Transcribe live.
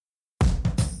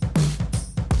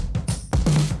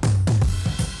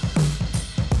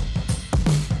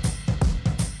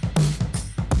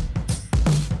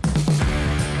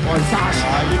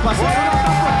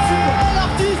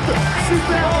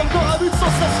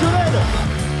Schreuder.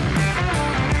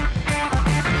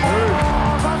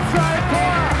 Van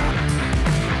Zijlpoor.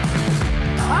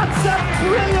 That's a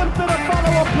brilliant bit of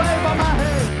follow-up play by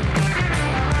Mahe.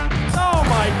 Oh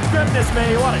my goodness me,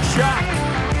 what a shot.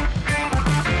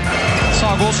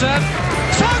 Sagosen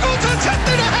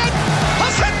setter det hen!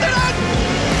 Han setter den!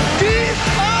 De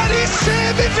i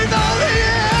semifinale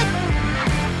igjen!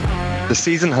 The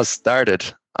season has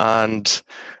started, and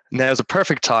now is a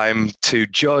perfect time to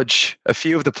judge a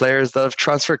few of the players that have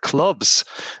transferred clubs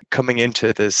coming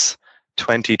into this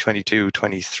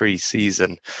 2022-23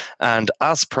 season. And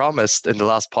as promised in the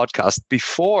last podcast,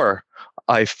 before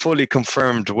I fully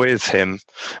confirmed with him,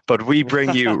 but we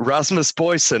bring you Rasmus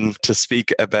Boysen to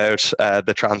speak about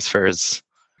the transfers.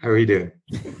 How are you doing?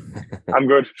 I'm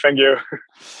good, thank you.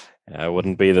 It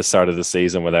wouldn't be the start of the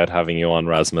season without having you on,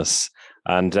 Rasmus.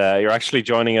 And you're actually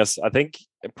joining us, I think,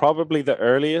 probably the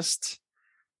earliest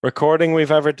recording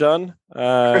we've ever done,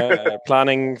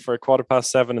 planning for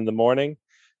 7:15 in the morning.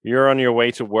 You're on your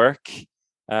way to work,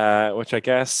 which I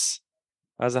guess,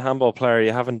 as a handball player,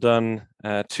 you haven't done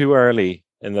too early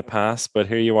in the past, but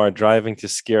here you are driving to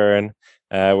Skjern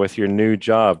with your new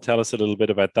job. Tell us a little bit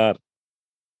about that.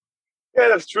 Yeah,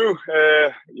 that's true.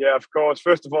 Yeah, of course.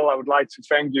 First of all, I would like to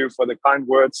thank you for the kind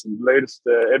words in the latest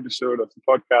episode of the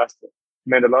podcast. It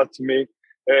meant a lot to me.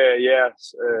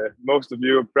 Yes, most of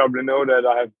you probably know that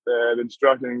I have been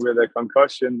struggling with a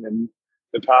concussion in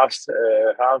the past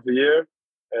half a year.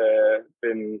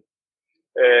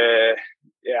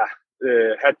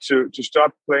 Had to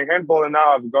stop playing handball, and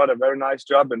now I've got a very nice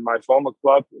job in my former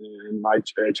club, in my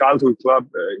childhood club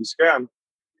in Skjern.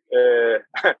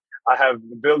 I have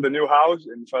built a new house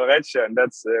in Fredericia, and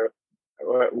that's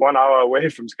 1 hour away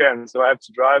from Skjern, so I have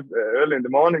to drive early in the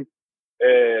morning.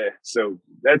 So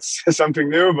that's something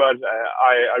new, but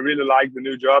I really like the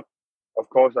new job. Of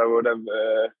course, I would have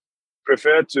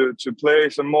preferred to play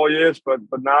some more years, but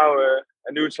now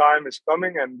a new time is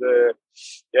coming, and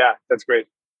yeah, that's great.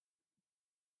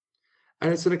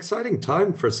 And it's an exciting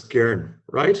time for Skjern,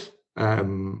 right?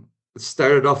 It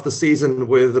started off the season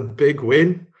with a big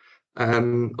win.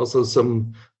 Also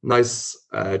some nice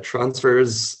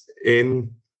transfers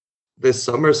in this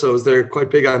summer. So is there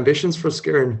quite big ambitions for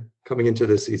Skjern coming into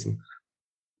this season?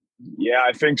 Yeah,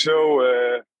 I think so.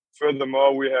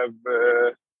 Furthermore, we have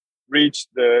reached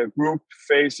the group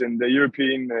phase in the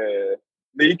European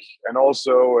League, and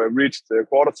also reached the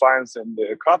quarterfinals in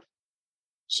the Cup.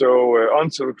 So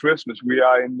until Christmas, we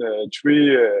are in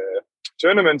 3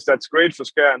 tournaments. That's great for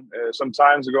Skjern. Some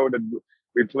times ago that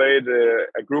we played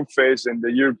a group phase in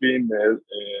the European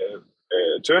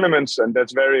tournaments, and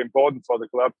that's very important for the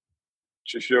club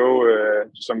to show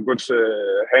some good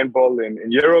handball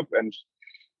in Europe. And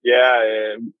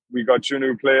yeah, we got 2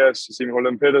 new players, Simon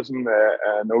Holm Pedersen,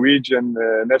 a Norwegian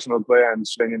national player, and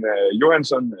Svein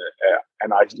Johansson,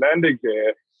 an Icelandic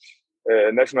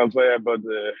national player. But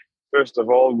first of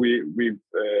all, we've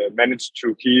managed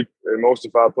to keep most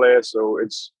of our players. So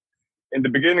it's in the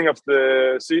beginning of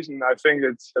the season, I think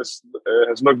it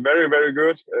has looked very, very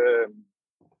good.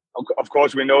 Of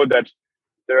course, we know that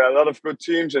there are a lot of good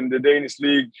teams in the Danish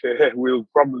league. We'll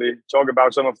probably talk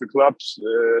about some of the clubs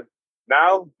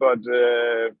now, but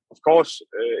of course,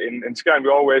 in Skjern, we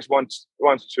always want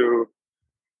to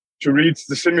reach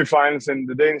the semifinals in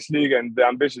the Danish league, and the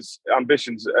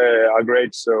ambitions are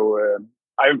great. So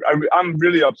I'm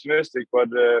really optimistic, but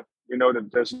we know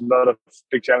that there's a lot of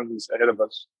big challenges ahead of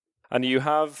us. And you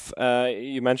have,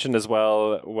 you mentioned as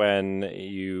well when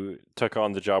you took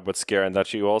on the job with Skjern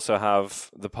that you also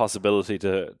have the possibility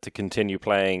to continue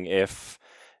playing if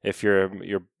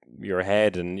your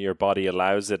head and your body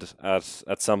allows it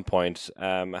at some point.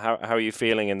 How are you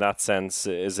feeling in that sense?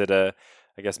 Is it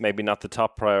I guess maybe not the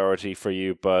top priority for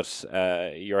you, but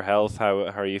your health? How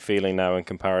are you feeling now in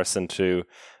comparison to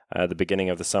the beginning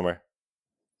of the summer?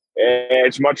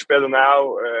 It's much better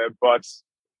now, but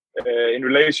in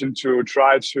relation to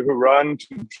try to run,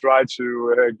 to try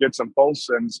to get some pulse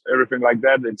and everything like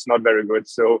that, it's not very good.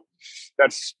 So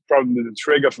that's probably the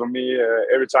trigger for me.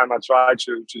 Every time I try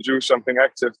to do something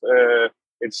active,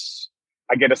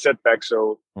 I get a setback.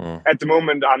 So at the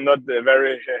moment, I'm not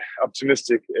very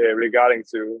optimistic regarding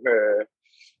to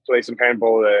play some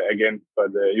handball again,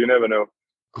 but you never know.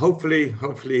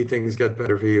 Hopefully things get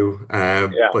better for you.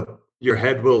 But your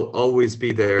head will always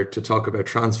be there to talk about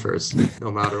transfers, no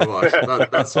matter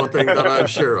what. That's one thing that I'm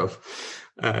sure of.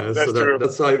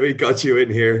 That's why we got you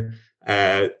in here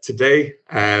today.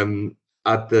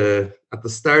 At the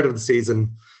start of the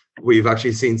season, we've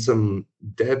actually seen some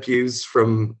debuts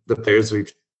from the players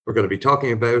we're going to be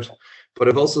talking about, but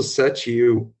I've also set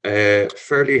you a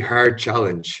fairly hard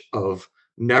challenge of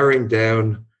narrowing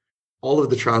down all of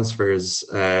the transfers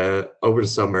over the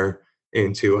summer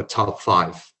into a top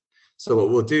 5. So what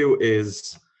we'll do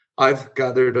is I've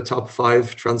gathered a top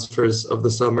 5 transfers of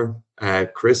the summer.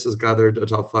 Chris has gathered a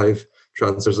top 5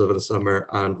 transfers over the summer,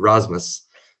 and Rasmus,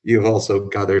 you've also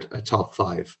gathered a top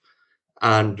 5.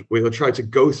 And we will try to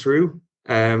go through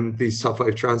these top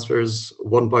 5 transfers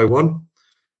one by one.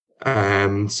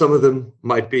 Some of them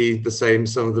might be the same,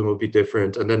 some of them will be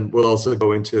different, and then we'll also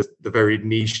go into the very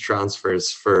niche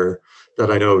transfers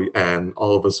that I know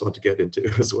all of us want to get into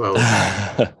as well.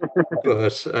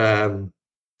 But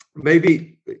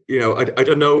maybe, I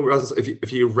don't know, Rasmus,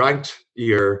 if you ranked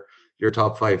your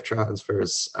top 5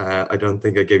 transfers, I don't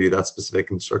think I gave you that specific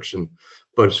instruction,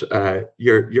 but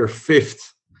your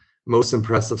 5th most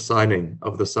impressive signing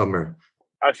of the summer.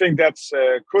 I think that's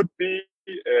could be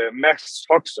Mads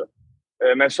Høxer.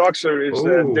 Mads Høxer is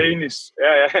Danish.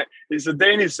 He's a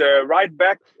Danish right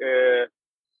back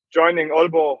joining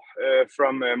Aalborg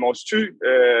from Mors Thy.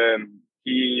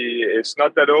 He is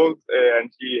not that old,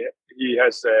 and he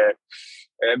has a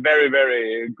very,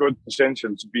 very good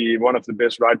potential to be one of the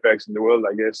best right backs in the world,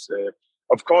 I guess.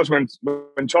 Of course, when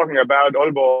talking about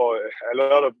Aalborg, a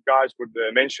lot of guys would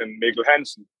mention Mikkel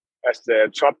Hansen as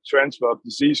the top transfer of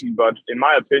the season. But in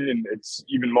my opinion, it's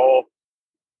even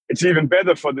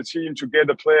better for the team to get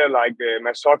a player like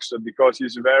Mads Høxer, because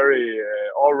he's a very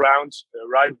all-round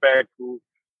right back who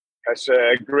has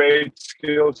great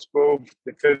skills both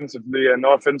defensively and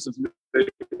offensively.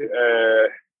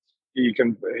 He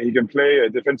can play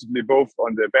defensively both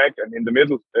on the back and in the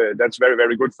middle. That's very,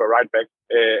 very good for right back.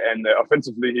 And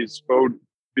offensively, he's supposed to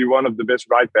be one of the best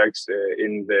right backs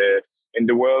in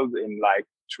the world in like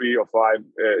 3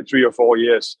 or 4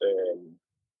 years.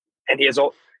 And he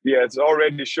has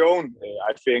already shown,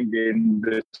 I think, in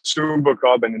the Super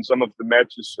Cup and in some of the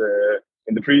matches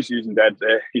in the preseason that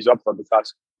he's up for the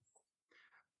task.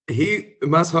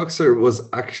 Mads Høxer was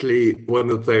actually one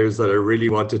of the players that I really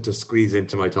wanted to squeeze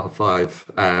into my top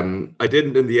 5. I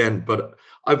didn't in the end, but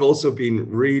I've also been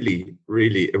really,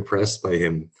 really impressed by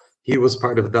him. He was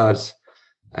part of that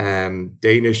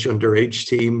Danish underage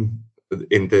team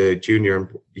in the Junior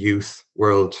Youth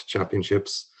World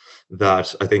Championships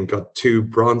that I think got 2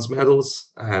 bronze medals.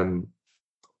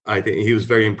 I think he was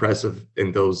very impressive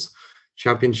in those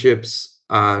championships,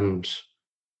 and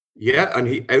he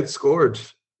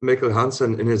outscored Mikkel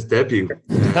Hansen in his debut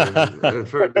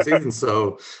for the season.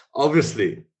 So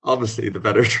obviously the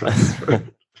better transfer.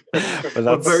 But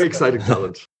that's very exciting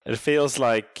talent. It feels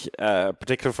like,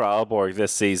 particularly for Aalborg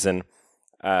this season,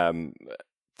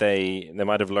 they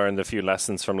might have learned a few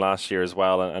lessons from last year as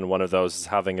well, and one of those is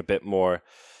having a bit more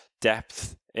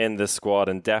depth in the squad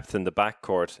and depth in the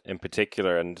backcourt in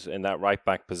particular. And in that right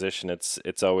back position,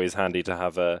 it's always handy to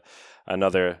have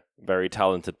another very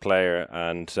talented player.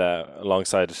 And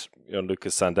alongside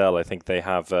Lucas Sandell, I think they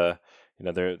have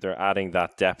they're adding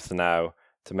that depth now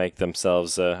to make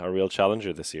themselves a real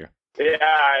challenger this year. Yeah,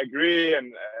 I agree,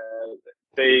 and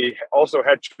they also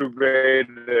had to grade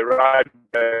the right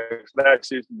back last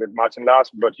season with Martin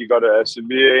Larsen, but he got a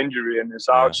severe injury and is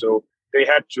out, so they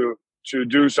had to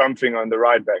do something on the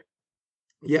right back.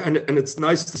 Yeah, and it's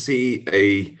nice to see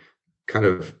a kind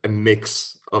of a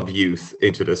mix of youth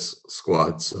into this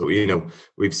squad. So,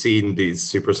 we've seen these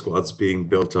super squads being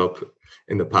built up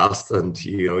in the past, and,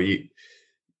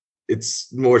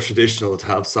 it's more traditional to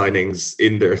have signings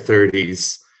in their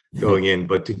 30s going in,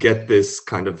 but to get this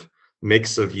kind of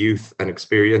mix of youth and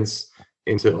experience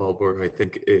into Aalborg, I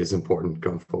think is important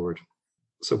going forward.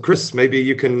 So, Chris, maybe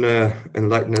you can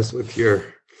enlighten us with your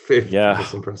 5th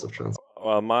most impressive transfer.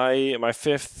 Well, my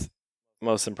 5th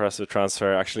most impressive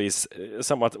transfer actually is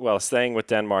somewhat, staying with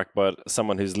Denmark, but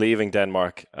someone who's leaving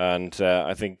Denmark. And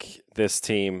I think this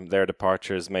team, their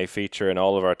departures may feature in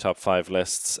all of our top 5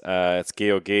 lists. It's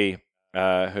GOG,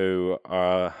 who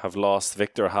have lost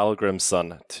Victor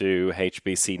Hallgrimsson to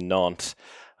HBC Nantes.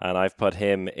 And I've put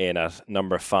him in at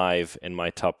number 5 in my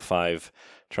top 5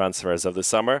 transfers of the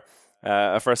summer.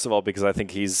 First of all, because I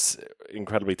think he's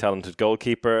incredibly talented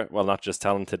goalkeeper. Well, not just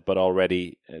talented, but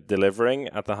already delivering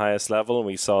at the highest level. And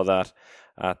we saw that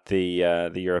at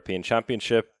the European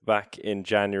Championship back in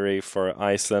January for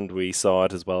Iceland. We saw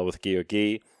it as well with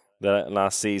Georgi the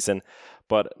last season.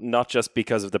 But not just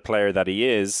because of the player that he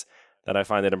is, that I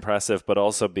find it impressive, but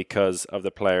also because of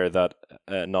the player that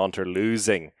Nantes are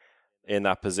losing in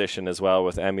that position as well,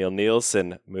 with Emil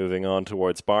Nielsen moving on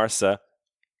towards Barca.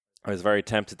 I was very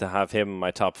tempted to have him in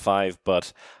my top 5,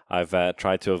 but I've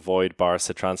tried to avoid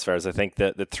Barca transfers. I think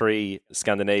that the 3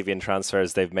 Scandinavian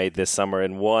transfers they've made this summer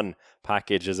in one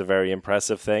package is a very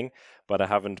impressive thing, but I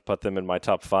haven't put them in my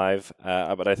top 5.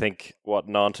 But I think what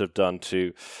Nantes have done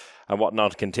to what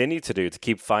Nantes continue to do, to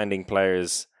keep finding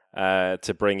players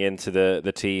to bring into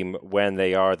the team when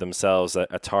they are themselves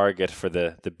a target for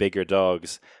the bigger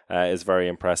dogs is very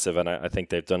impressive. And I think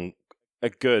they've done a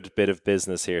good bit of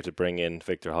business here to bring in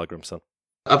Victor Hallgrímsson.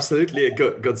 Absolutely a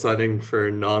good signing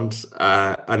for Nantes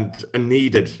and a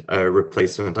needed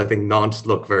replacement. I think Nantes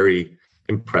look very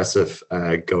impressive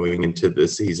going into the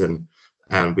season,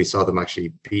 and we saw them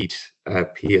actually beat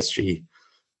PSG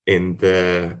in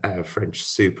the French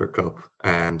Super Cup,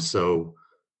 and so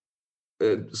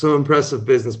some impressive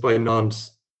business by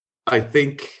Nantes. I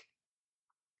think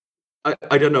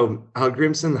I don't know,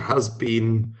 Hallgrímsson has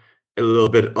been a little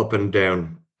bit up and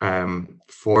down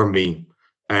for me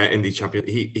in the champion.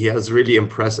 He has really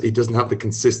impressed. He doesn't have the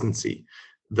consistency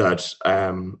that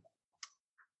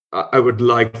I would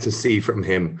like to see from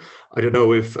him. I don't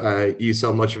know if you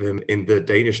saw much of him in the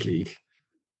Danish league.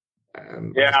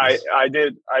 I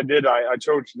did. I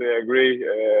totally agree.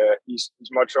 He's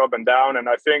much up and down, and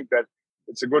I think that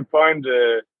it's a good point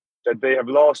that they have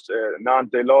lost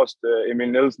Nantes. They lost Emil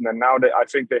Nielsen, and now I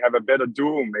think they have a better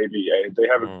duo. Maybe they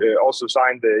have also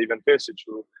signed Ivan Pesic,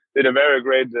 who did a very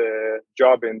great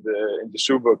job in the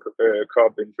Super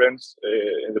Cup in France,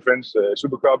 in the French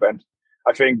Super Cup, and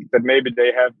I think that maybe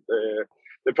they have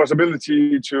the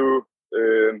possibility to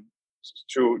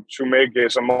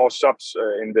make some more subs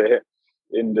in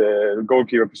the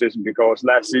goalkeeper position, because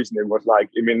last season it was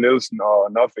like Emil Nielsen or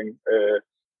nothing.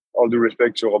 All due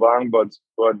respect to Robin, but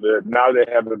now they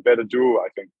have a better duo, I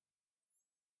think.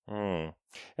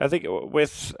 I think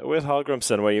with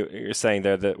Hallgrímsson, what you're saying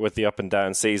there, that with the up and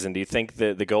down season, do you think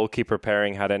the goalkeeper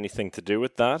pairing had anything to do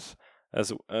with that?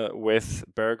 As with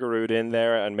Bergerud in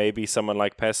there, and maybe someone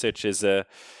like Pesic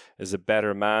is a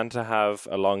better man to have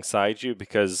alongside you,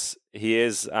 because he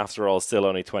is, after all, still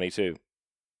only 22.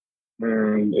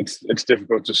 It's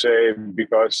difficult to say,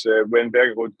 because when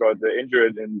Bergerud got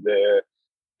injured in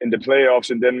the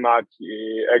playoffs in Denmark,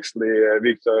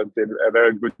 Victor did a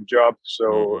very good job.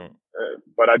 So,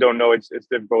 but I don't know. It's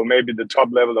difficult. Maybe the top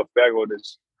level of Bergerud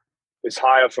is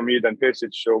higher for me than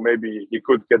Pesic, so maybe he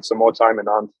could get some more time in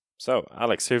hand. So,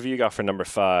 Alex, who have you got for number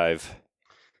 5?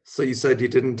 So you said you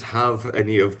didn't have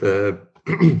any of the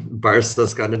Barca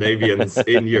Scandinavians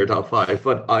in your top 5,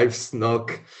 but I've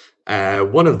snuck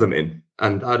one of them in,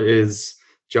 and that is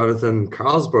Jonathan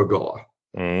Karlsborg.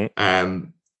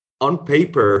 On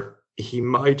paper, he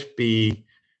might be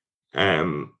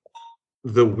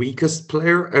the weakest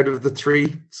player out of the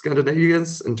 3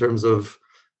 Scandinavians in terms of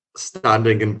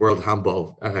standing in world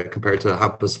handball compared to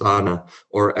Hampus Vana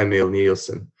or Emil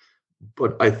Nielsen.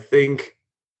 But I think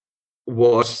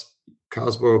what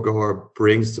Karlsborg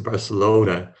brings to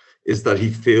Barcelona is that he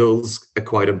fills a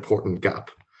quite important gap.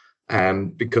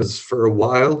 Because for a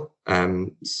while,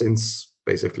 since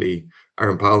basically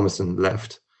Aron Pálmarsson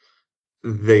left,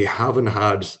 they haven't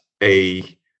had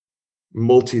a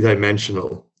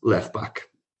multi-dimensional left back.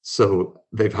 So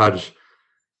they've had,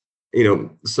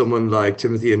 someone like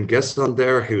Timothy N'Guessan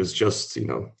there, who's just,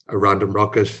 a random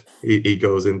rocket. He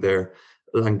goes in there.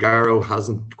 Langaro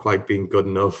hasn't quite been good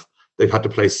enough. They've had to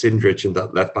play Sindrich in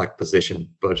that left back position.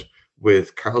 But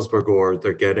with Karlsborg,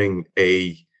 they're getting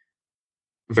a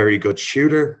very good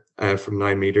shooter from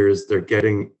 9 meters. They're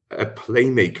getting a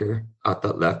playmaker at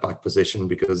that left back position,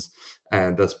 because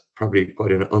that's probably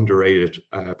quite an underrated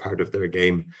part of their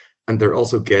game. And they're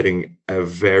also getting a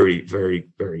very, very,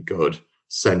 very good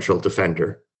central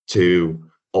defender to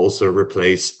also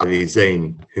replace Ali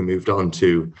Zain, who moved on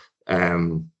to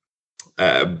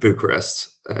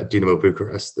Bucharest, Dinamo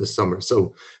Bucharest this summer.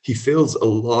 So he fills a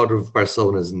lot of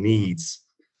Barcelona's needs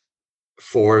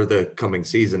for the coming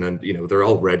season, and they're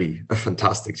already a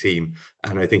fantastic team,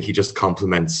 and I think he just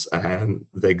complements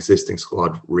the existing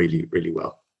squad really, really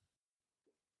well.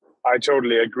 I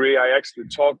totally agree. I actually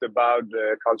talked about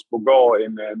Karlsborg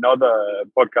in another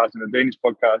podcast, in a Danish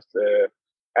podcast,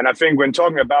 and I think when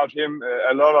talking about him,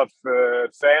 a lot of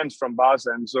fans from Barca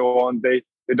and so on, they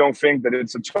don't think that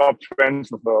it's a top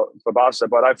transfer for Barca,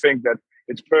 but I think that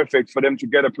it's perfect for them to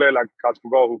get a player like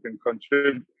Karlsborg who can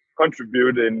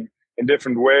contribute in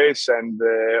different ways, and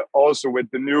also with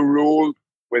the new rule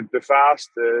with the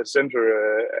fast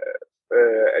center,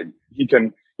 he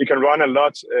can run a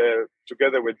lot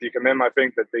together with DKM. I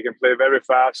think that they can play very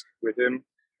fast with him,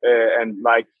 and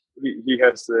he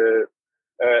has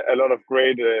a lot of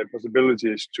great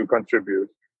possibilities to contribute.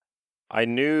 I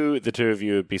knew the two of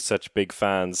you would be such big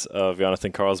fans of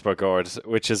Jonathan Karlsborg,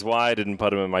 which is why I didn't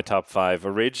put him in my top 5.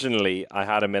 Originally, I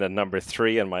had him in at number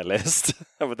 3 on my list,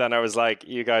 but then I was like,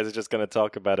 you guys are just going to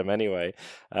talk about him anyway,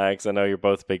 because I know you're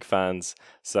both big fans.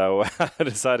 So I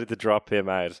decided to drop him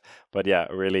out. But yeah,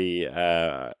 really,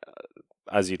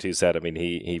 as you two said, I mean,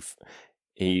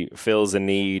 he fills a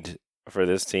need for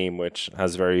this team, which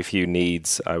has very few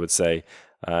needs, I would say.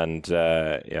 And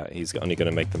he's only going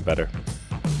to make them better.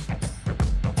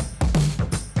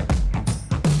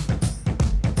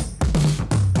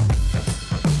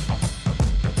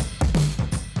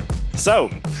 So,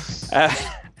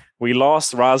 we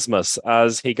lost Rasmus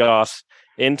as he got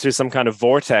into some kind of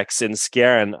vortex in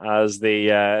Skjern as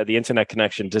the internet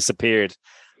connection disappeared.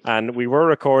 And we were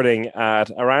recording at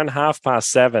around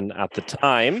 7:30 at the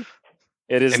time.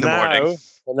 It is now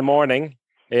in the morning.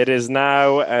 It is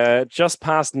now just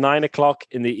past 9 o'clock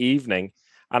in the evening.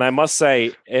 And I must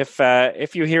say,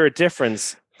 if you hear a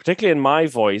difference, particularly in my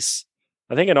voice,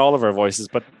 I think in all of our voices,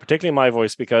 but particularly my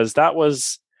voice, because that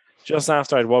was just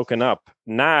after I'd woken up.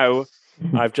 Now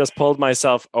I've just pulled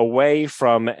myself away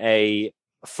from a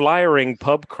flyering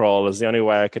pub crawl, is the only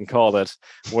way I can call it,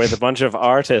 with a bunch of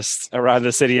artists around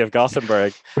the city of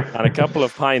Gothenburg and a couple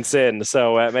of pints in.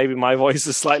 So maybe my voice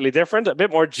is slightly different, a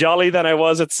bit more jolly than I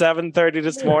was at 7:30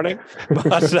 this morning.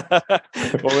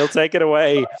 But we'll take it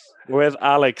away with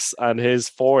Alex and his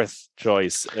fourth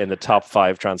choice in the top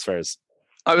 5 transfers.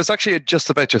 I was actually just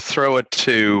about to throw it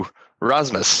to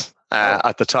Rasmus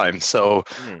at the time. So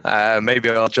maybe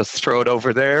I'll just throw it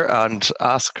over there and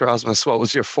ask Rasmus, what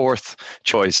was your fourth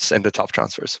choice in the top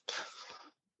transfers?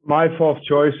 My fourth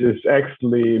choice is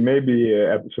actually maybe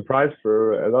a surprise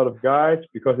for a lot of guys,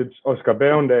 because it's Oscar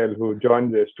Bergendal, who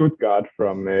joined Stuttgart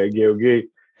from GOG.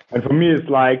 And for me,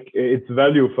 it's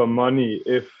value for money.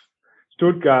 If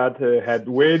Stuttgart had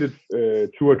waited 2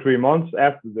 or 3 months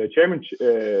after the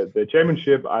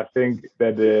championship, I think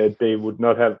that they would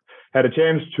not have had a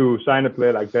chance to sign a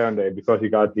player like Bergendal, because he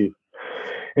got the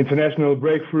international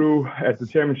breakthrough at the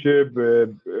championship,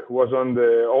 was on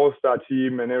the all-star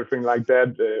team and everything like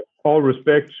that. All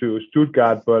respect to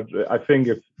Stuttgart, but I think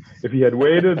if he had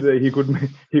waited, he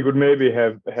could maybe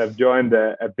have joined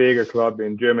a bigger club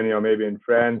in Germany or maybe in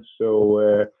France.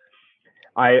 So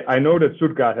I know that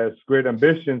Stuttgart has great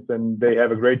ambitions and they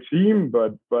have a great team,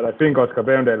 but I think Oscar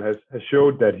Bergendal has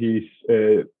showed that he's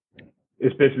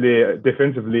especially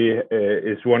defensively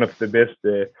is one of the best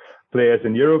players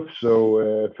in Europe.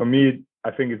 So for me, I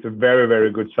think it's a very,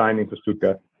 very good signing for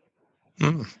Stuttgart.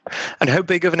 And how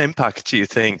big of an impact do you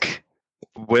think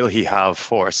will he have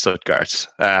for Stuttgart?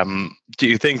 Do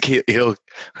you think he'll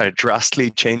kind of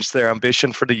drastically change their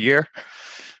ambition for the year?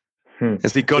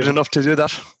 Is he good enough to do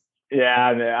that?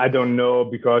 Yeah, I don't know,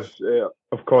 because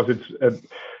of course it's a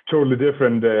totally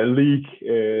different league.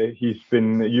 He's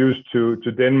been used to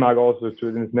Denmark, also to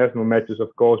international matches,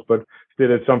 of course, but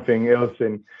still it's something else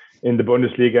in the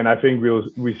Bundesliga. And I think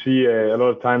we see a lot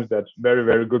of times that very,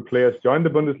 very good players join the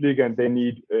Bundesliga and they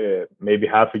need maybe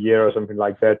half a year or something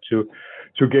like that to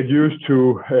get used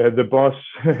to the boss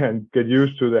and get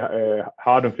used to the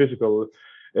hard and physical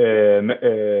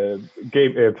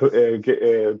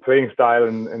playing style,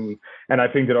 and I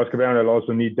think that Oscar Bergendal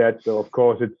also need that. So of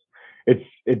course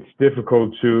it's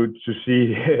difficult to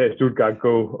see Stuttgart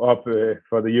go up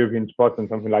for the European spots and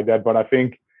something like that. But I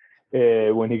think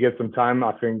when he gets some time,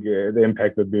 I think the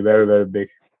impact would be very, very big.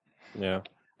 Yeah,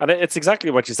 and it's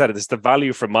exactly what you said. It's the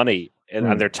value for money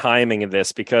and their timing in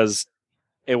this, because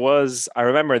it was. I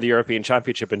remember the European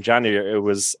Championship in January. It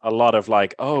was a lot of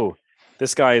like, oh,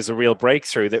 this guy is a real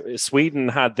breakthrough. Sweden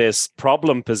had this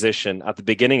problem position at the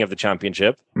beginning of the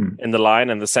championship in the line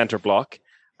and the center block.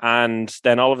 And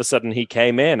then all of a sudden he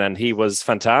came in and he was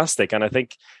fantastic. And I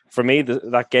think for me,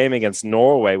 that game against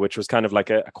Norway, which was kind of like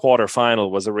a quarter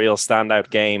final, was a real standout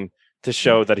game to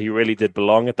show that he really did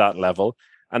belong at that level.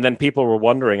 And then people were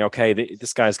wondering, okay,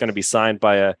 this guy's going to be signed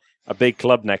by a big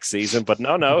club next season, but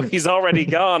no, he's already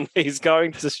gone. He's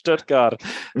going to Stuttgart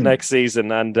next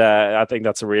season, and I think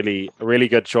that's a really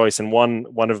good choice, and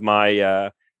one of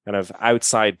my kind of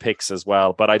outside picks as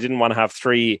well. But I didn't want to have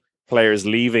 3 players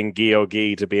leaving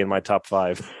GOG to be in my top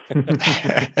 5.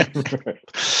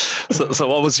 So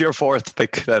what was your fourth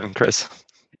pick then, Chris?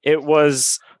 It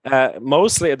was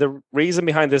mostly, the reason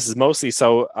behind this is mostly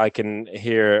so I can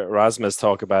hear Rasmus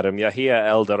talk about him, Yahia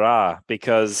Eldara,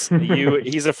 because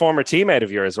he's a former teammate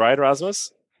of yours, right,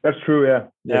 Rasmus? That's true,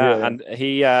 yeah. And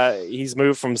he's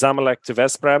moved from Zamalek to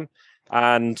Veszprém,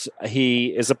 and he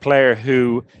is a player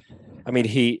who, I mean,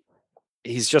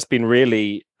 he's just been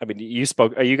really. I mean, you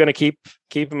spoke. Are you going to keep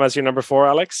him as your number 4,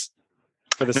 Alex?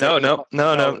 For the no.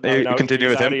 You continue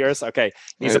with him. Okay,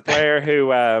 he's a player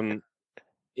who.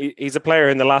 He's a player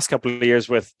in the last couple of years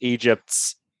with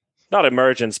Egypt's, not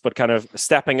emergence, but kind of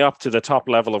stepping up to the top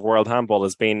level of world handball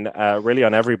has been really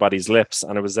on everybody's lips.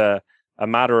 And it was a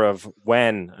matter of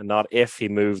when and not if he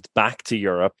moved back to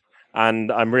Europe.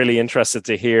 And I'm really interested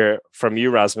to hear from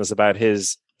you, Rasmus, about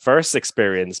his first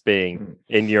experience being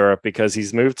in Europe, because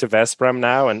he's moved to Veszprém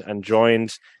now and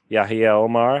joined Yahya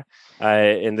Omar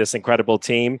in this incredible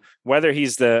team. Whether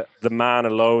he's the man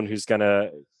alone who's going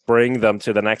to bring them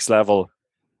to the next level,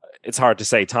 it's hard to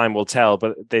say. Time will tell.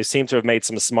 But they seem to have made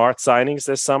some smart signings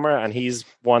this summer, and he's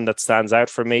one that stands out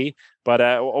for me. But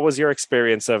what was your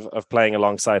experience of playing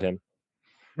alongside him?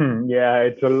 Yeah,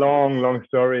 it's a long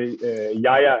story.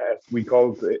 Yaya, as we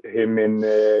called him in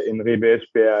Ribe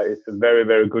Esbjerg, is a very,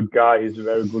 very good guy. He's a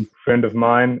very good friend of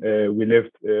mine. We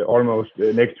lived almost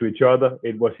next to each other.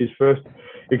 It was his first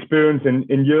experience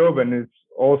in Europe, and it's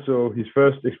also his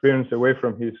first experience away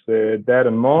from his dad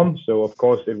and mom. So, of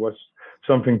course, it was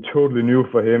something totally new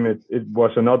for him. It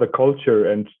was another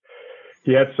culture, and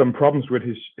he had some problems with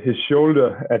his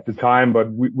shoulder at the time,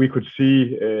 but we could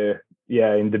see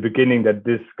in the beginning that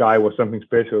this guy was something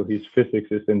special. His physics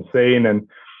is insane, and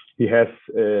he has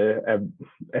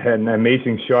an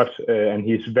amazing shot, and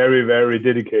he's very, very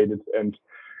dedicated. And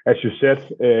as you said,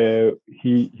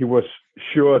 he was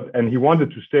sure, and he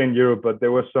wanted to stay in Europe, but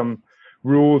there were some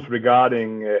rules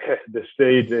regarding the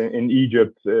state in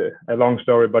Egypt, a long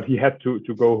story, but he had to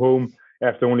go home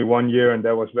after only 1 year, and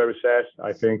that was very sad,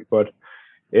 I think. But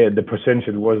the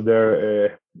potential was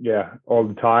there, all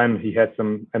the time. He had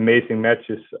some amazing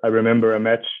matches. I remember a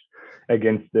match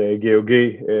against GOG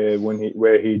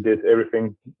where he did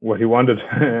everything what he wanted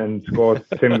and scored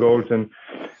 10 goals.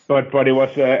 But it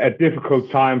was a difficult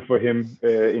time for him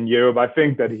in Europe. I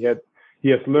think that he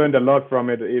has learned a lot from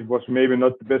it. It was maybe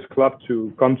not the best club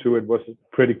to come to. It was a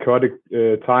pretty chaotic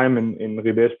time in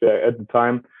Ribe Esbjerg at the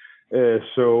time.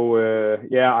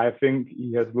 I think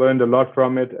he has learned a lot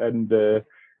from it, and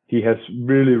he has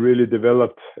really, really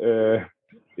developed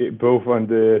both on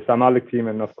the Zamalek team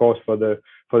and, of course, for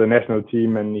the national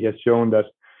team. And he has shown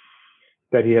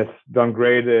that he has done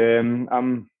great.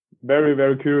 I'm very,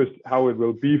 very curious how it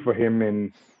will be for him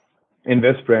in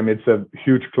Veszprém. It's a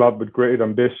huge club with great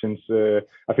ambitions.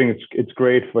 I think it's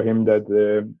great for him that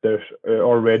there's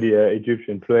already an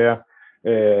Egyptian player,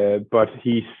 but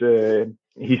his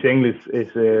English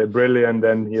is brilliant,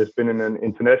 and he has been in an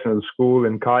international school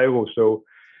in Cairo. So,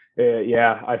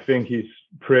 I think he's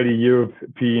pretty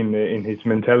European in his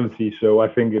mentality. So I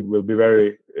think it will be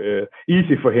very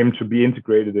easy for him to be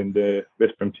integrated in the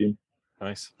Veszprém team.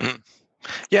 Nice.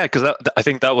 Yeah, because I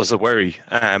think that was a worry.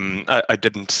 I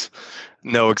didn't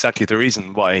know exactly the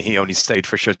reason why he only stayed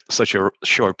for such a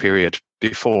short period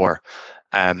before.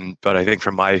 But I think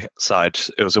from my side,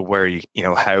 it was a worry,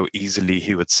 how easily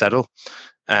he would settle.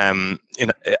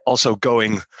 Also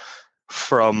going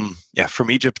from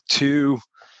Egypt to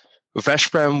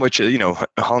Veszprém, which is,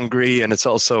 Hungary, and it's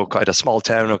also quite a small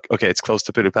town. Okay, it's close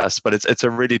to Budapest, but it's a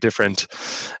really different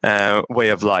way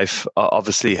of life.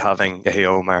 Obviously, having Yahya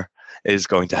Omar is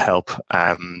going to help.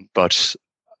 But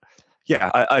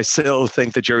I still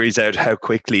think the jury's out how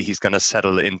quickly he's going to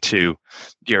settle into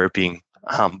European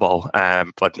handball.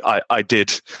 But I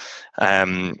did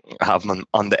have him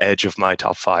on the edge of my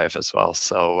top 5 as well.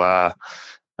 So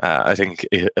I think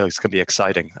it's going to be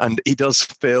exciting. And he does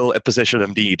fill a position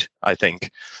of need, I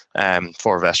think,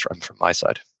 for Veszprém from my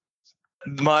side.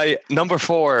 My number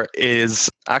 4 is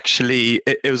actually,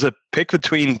 it was a pick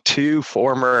between 2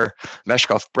 former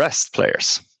Meshkov Brest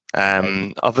players.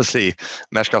 Obviously,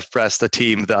 Meshkov Brest, a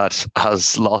team that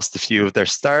has lost a few of their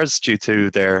stars due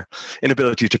to their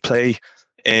inability to play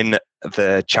in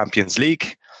the Champions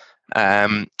League.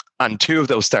 And 2 of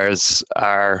those stars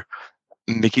are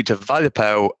Mikita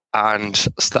Valepau and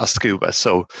Stas Kuba.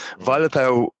 So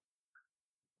Valepau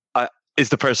is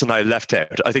the person I left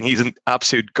out. I think he's an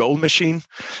absolute goal machine,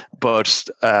 but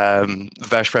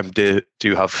Veszprém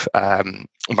do have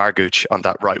Marguč on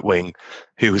that right wing,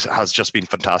 who has just been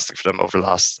fantastic for them over the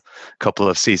last couple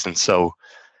of seasons. So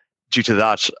due to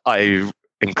that, I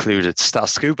included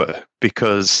Stas Kuba,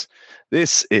 because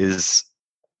this is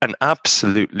an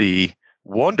absolutely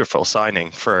wonderful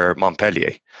signing for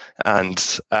Montpellier.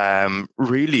 And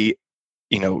really,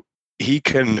 he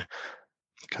can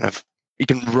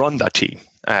run that team.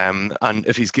 And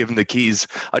if he's given the keys,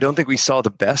 I don't think we saw the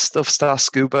best of Stas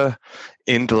Kuba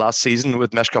in the last season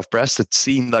with Meshkov Brest. It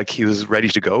seemed like he was ready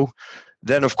to go.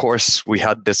 Then, of course, we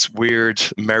had this weird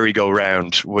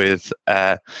merry-go-round with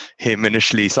him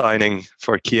initially signing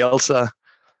for Kielce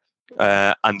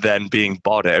and then being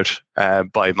bought out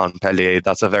by Montpellier.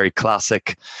 That's a very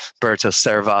classic Berta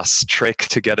Servas trick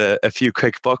to get a few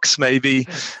quick bucks, maybe.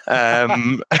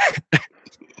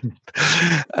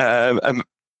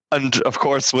 And of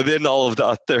course, within all of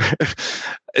that,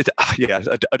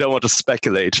 I don't want to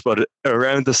speculate, but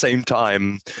around the same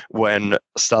time when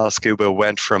Stade Scuba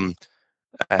went from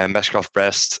Meshkov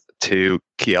Brest to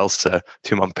Kielce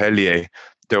to Montpellier,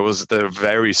 there was the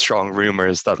very strong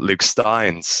rumors that Luc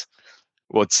Steins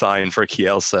would sign for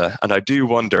Kielce. And I do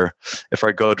wonder if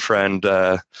our good friend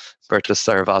Bertus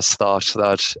Servas thought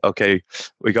that, okay,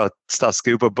 we got Stade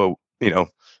Scuba, but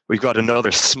we've got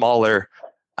another smaller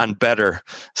and better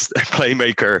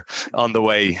playmaker on the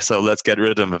way, so let's get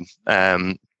rid of him.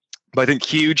 But I think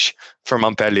huge for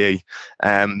Montpellier.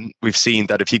 We've seen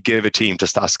that if you give a team to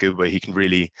Stade Scuba, he can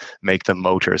really make them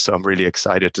motor. So I'm really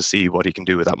excited to see what he can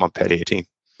do with that Montpellier team.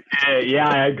 Yeah,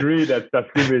 I agree that Stade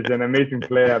Scuba is an amazing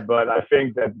player, but I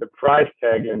think that the price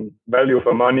tag and value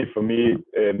for money for me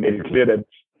made it clear that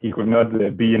he could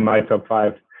not be in my top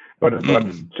 5. But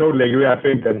totally agree. I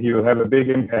think that he will have a big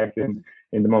impact in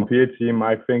the Montpellier team.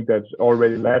 I think that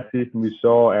already last season we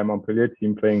saw a Montpellier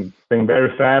team playing very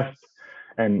fast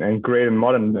and great and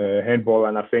modern handball,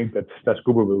 and I think that Stade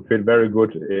Scuba will fit very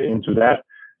good into that.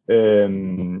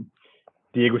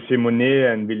 Diego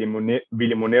Simonet and Willy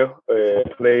Monet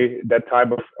play that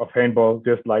type of handball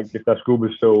just like Stade Scuba,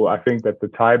 so I think that the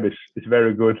type is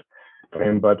very good.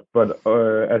 But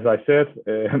as I said,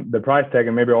 the price tag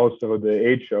and maybe also the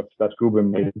age of Stade Scuba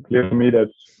made it clear to me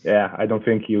that I don't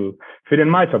think he'll fit in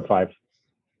my top 5.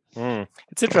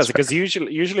 It's interesting because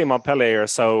usually Montpellier are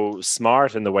so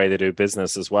smart in the way they do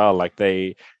business as well. Like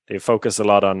they focus a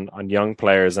lot on young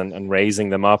players and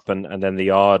raising them up, and then the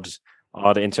odd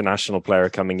international player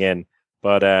coming in.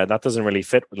 But that doesn't really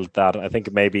fit with that. I think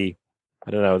maybe,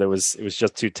 I don't know, it was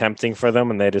just too tempting for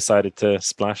them, and they decided to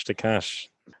splash the cash.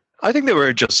 I think they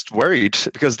were just worried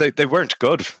because they weren't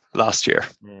good last year,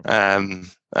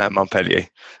 Montpellier,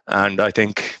 and I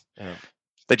think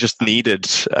they just needed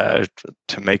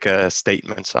to make a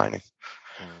statement signing.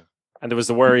 And there was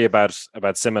the worry about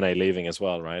Simonet leaving as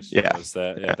well, right? Yeah,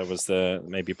 there was the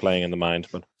maybe playing in the mind,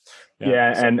 but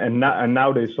and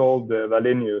now they sold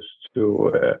Valenius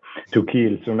to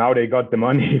Kiel, so now they got the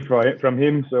money from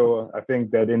him. So I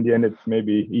think that in the end it's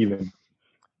maybe even.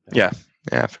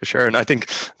 Yeah, for sure. And I think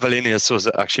Valenius was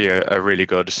actually a really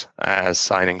good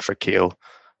signing for Kiel.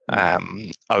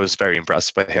 I was very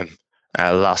impressed by him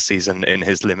last season in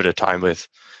his limited time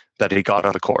that he got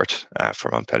on the court for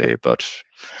Montpellier. But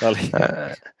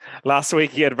last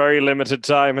week he had very limited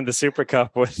time in the Super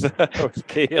Cup with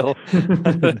Kiel.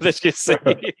 Did you see?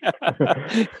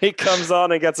 He comes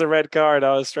on and gets a red card.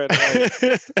 I was straight away.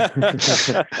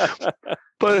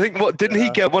 But I think didn't he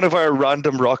get one of our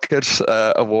random rocket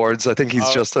awards? I think he's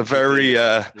just a very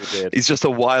he's just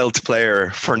a wild player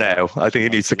for now. I think he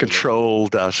needs to control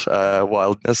that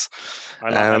wildness.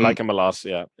 I like him a lot.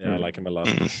 Yeah, I like him a lot.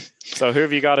 So who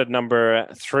have you got at number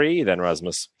 3 then,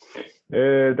 Rasmus?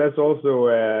 That's also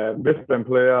a West Brom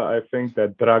player. I think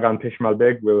that Dragan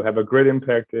Pishmalbek will have a great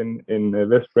impact in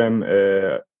West Brom.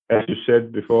 As you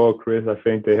said before, Chris, I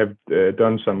think they have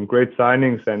done some great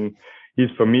signings, and he's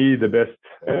for me the best.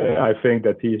 I think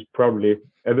that he's probably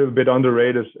a little bit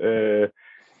underrated.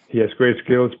 He has great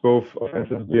skills both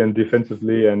offensively and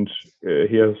defensively, and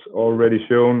he has already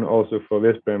shown also for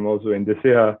West Brom, also in the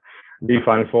CEHA League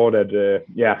Final Four, that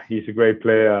he's a great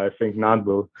player. I think Nantes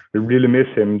will really miss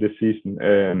him this season.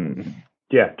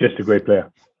 Just a great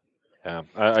player. Yeah,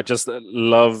 I just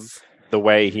love the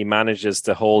way he manages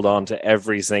to hold on to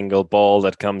every single ball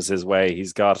that comes his way.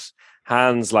 He's got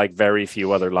hands like very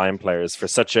few other line players. For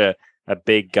such a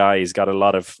big guy, he's got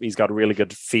a really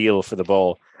good feel for the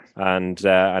ball, and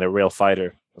a real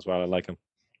fighter as well. I like him.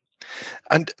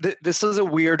 And this is a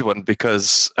weird one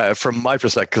because from my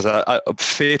perspective, because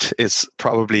fit is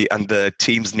probably, and the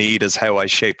team's need is how I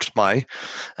shaped my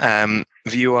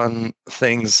view on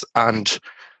things. And,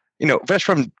 West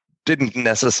Brom didn't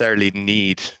necessarily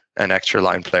need an extra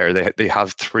line player. They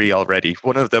have 3 already.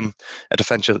 One of them a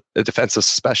defensive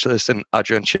specialist in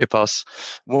Adrian Chipos,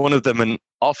 one of them an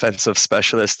offensive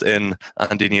specialist in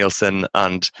Andy Nielsen,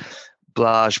 and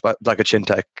Blaž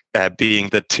Blagotinček being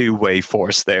the two-way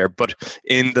force there. But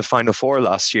in the Final Four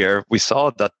last year, we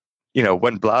saw that,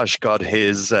 when Blaž got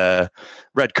his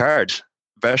red card,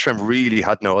 West Brom really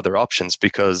had no other options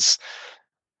because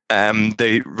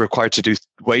they required to do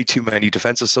way too many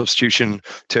defensive substitution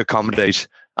to accommodate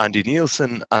Andy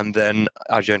Nielsen, and then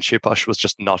Adrian Chipos was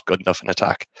just not good enough in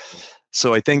attack.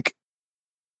 So I think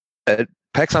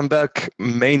Pečanbek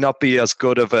may not be as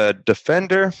good of a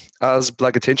defender as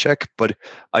Blagotinček, but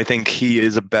I think he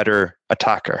is a better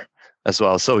attacker as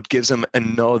well. So it gives him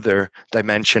another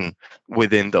dimension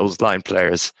within those line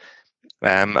players.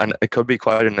 And it could be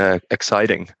quite an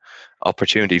exciting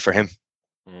opportunity for him.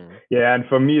 Yeah, and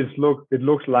for me, it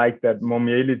looks like that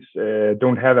Momcielic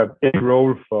don't have a big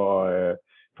role for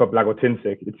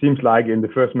Blagotinšek. It seems like in the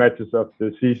first matches of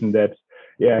the season that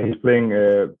he's playing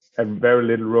a very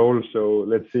little role. So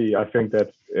let's see. I think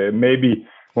that maybe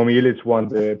Momcielic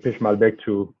wants Pešmarlbek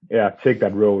to take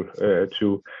that role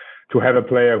to have a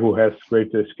player who has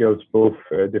great skills both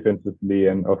defensively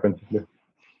and offensively.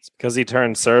 It's because he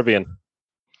turned Serbian.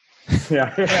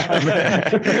 Yeah.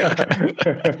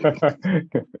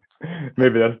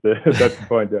 Maybe that's the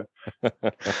point. Yeah.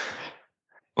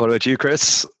 What about you,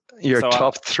 Chris? Your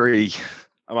top three.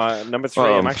 Number three.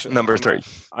 I'm actually number three.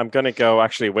 I'm going to go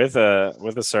actually with a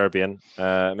Serbian,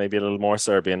 maybe a little more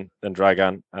Serbian than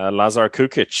Dragan. Lazar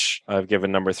Kukic. I've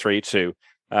given number 3 to,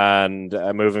 and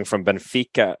moving from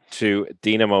Benfica to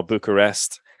Dinamo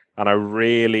Bucharest, and I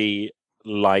really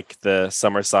like the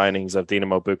summer signings of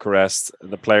Dinamo Bucharest.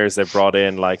 The players they've brought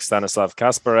in, like Stanislav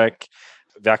Kasparek,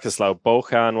 Vyacheslav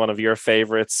Bojan, one of your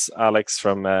favorites, Alex,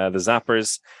 from the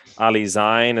Zappers, Ali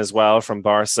Zayn as well from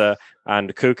Barca,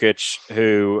 and Kukic,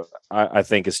 who I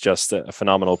think is just a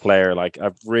phenomenal player. Like,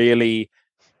 I've really,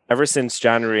 ever since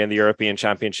January in the European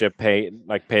Championship, paid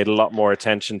a lot more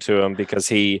attention to him, because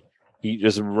he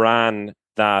just ran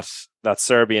that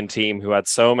Serbian team who had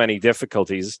so many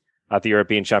difficulties at the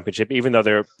European Championship. Even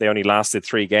though they only lasted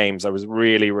 3 games, I was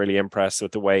really, really impressed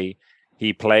with the way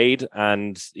he played,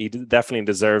 and he definitely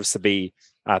deserves to be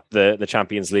at the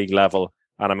Champions League level.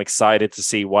 And I'm excited to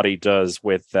see what he does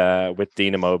with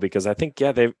Dinamo, because I think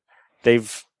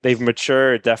they've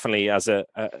matured definitely as a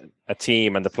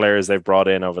team, and the players they've brought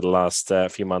in over the last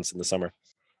few months in the summer.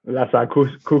 Lazar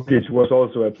Kukic was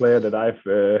also a player that I've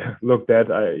looked at.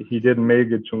 He didn't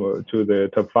make it to the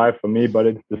top 5 for me, but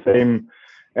it's the same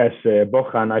as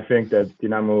Bojan. I think that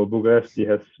Dinamo Bucharest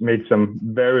has made some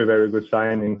very, very good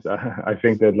signings. I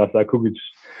think that Lazar Kukic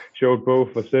showed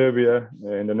both for Serbia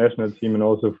in the national team and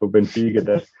also for Benfica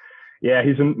that,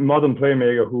 he's a modern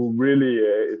playmaker who really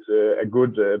is a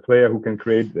good player who can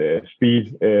create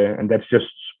speed, and that's just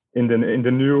in the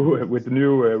new with the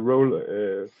new role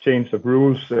change of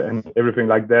rules and everything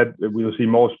like that. We'll see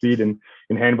more speed in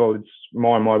handball. It's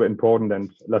more and more important,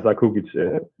 and Lazar Kukic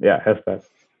has that.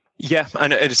 Yeah,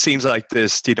 and it seems like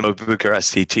this Dinamo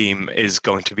Bucharesti team is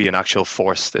going to be an actual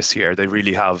force this year. They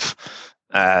really have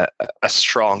a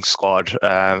strong squad,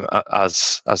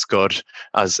 as good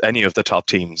as any of the top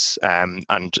teams, and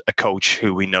a coach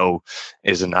who we know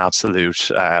is an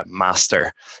absolute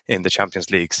master in the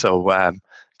Champions League. So going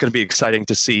to be exciting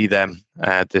to see them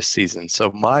this season.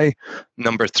 So my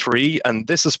number 3, and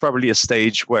this is probably a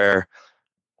stage where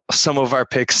some of our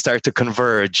picks start to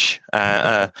converge,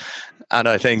 and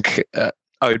I think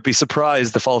I would be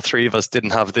surprised if all 3 of us didn't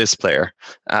have this player,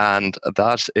 and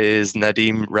that is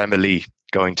Nadim Remili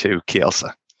going to Kielce.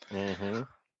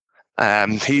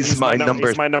 Mm-hmm. He's my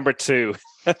number 2.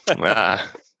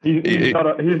 He's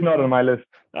not on my list.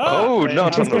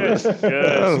 Not on the list.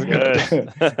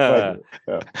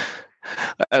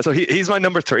 Good. So he's my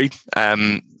number 3.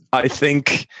 I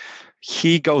think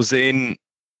he goes in.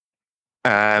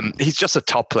 He's just a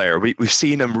top player. We've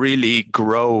seen him really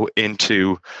grow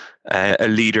into a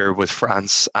leader with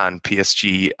France and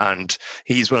PSG, and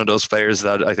he's one of those players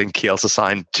that I think Kielce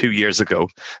signed 2 years ago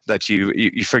that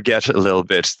you forget a little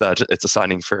bit that it's a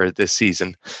signing for this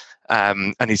season.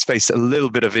 And he's faced a little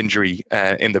bit of injury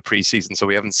in the preseason, so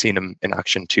we haven't seen him in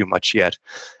action too much yet.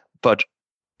 But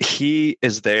he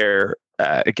is there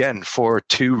again for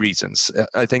 2 reasons.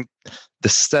 I think the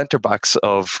centre backs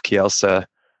of Kielce,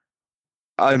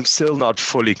 I'm still not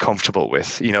fully comfortable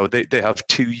with. They have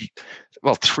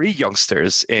 3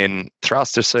 youngsters in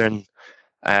Thrasterson,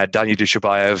 Daniel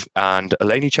Dushabayev, and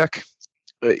Elenichek.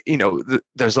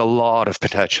 There's a lot of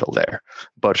potential there,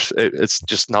 but it's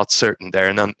just not certain there.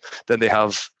 And then they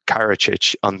have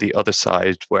Karacic on the other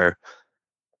side, where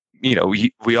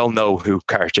we all know who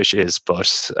Karacic is,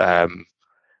 but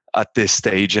at this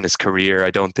stage in his career,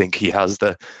 I don't think he has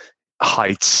the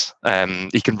heights.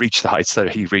 He can reach the heights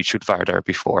that he reached with Vardar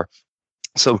before.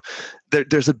 So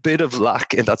there's a bit of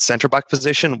lack in that centre-back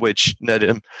position, which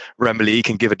Nadim Remili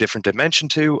can give a different dimension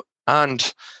to.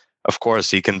 And, of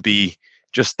course, he can be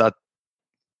just that.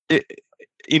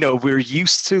 We're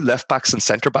used to left-backs and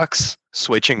centre-backs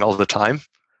switching all the time,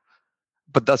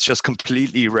 but that's just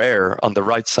completely rare on the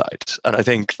right side. And I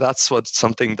think that's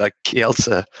something that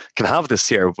Kielce can have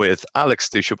this year with Alex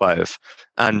Dushabayev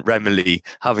and Remili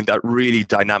having that really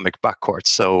dynamic backcourt.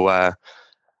 So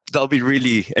that'll be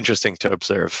really interesting to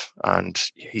observe. And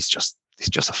he's just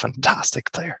a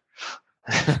fantastic player.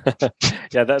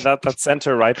 Yeah, that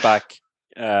centre right back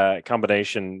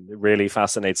combination really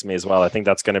fascinates me as well. I think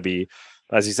that's going to be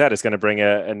as you said, it's going to bring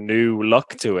a new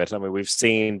look to it. I mean, we've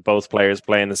seen both players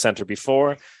play in the center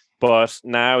before, but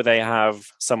now they have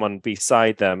someone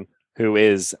beside them who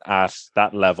is at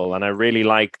that level. And I really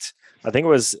liked, I think it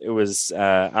was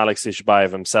Alex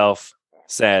Ishibayev himself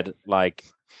said, like,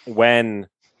 when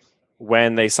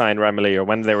they signed Remeli, or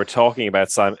when they were talking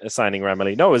about signing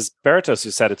Remeli, no, it was Bertos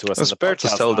who said it to us. It was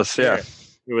Bertos told us, yeah.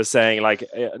 He was saying, like,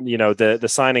 the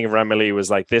signing of Remeli was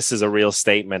like, this is a real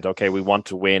statement. Okay, we want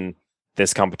to win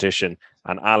this competition.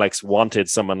 And Alex wanted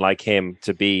someone like him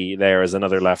to be there as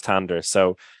another left-hander.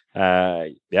 So,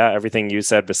 everything you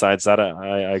said besides that,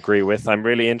 I agree with. I'm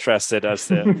really interested as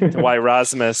to why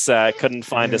Rasmus couldn't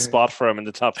find a spot for him in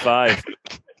the top 5.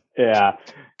 Yeah.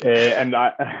 And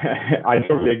I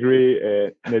totally agree.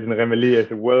 Nathan Remeli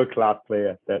is a world-class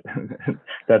player.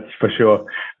 That's for sure.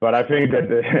 But I think that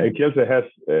Kielce has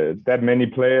that many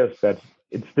players that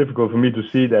it's difficult for me to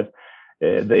see that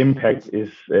the impact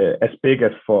is as big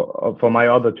as for my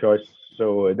other choices.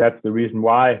 So that's the reason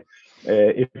why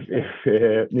if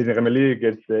Nathan Remeli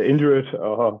gets injured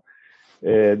or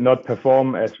not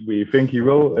perform as we think he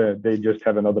will, they just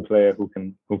have another player who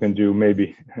can do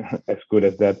maybe as good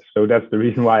as that. So that's the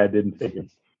reason why I didn't take him.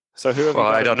 So who?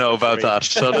 I don't know about that.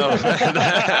 So no.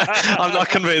 I'm not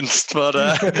convinced. But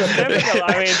I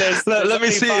mean, there's let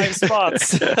me see 5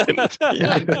 spots.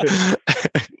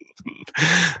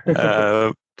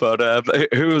 But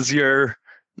who's your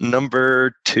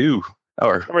number 2?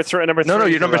 Or number 3? Number 3. No,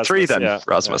 you're number 3 then, yeah.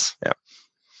 Rasmus. Yeah.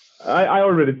 I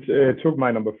already took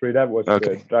my number 3. That was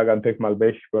Dragan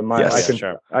Tekmalbech. But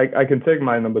I can take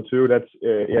my number 2. That's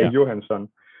Erik Johansson,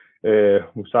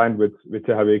 who signed with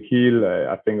THW Kiel.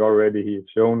 I think already he's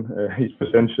shown his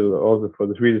potential also for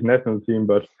the Swedish national team,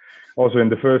 but also in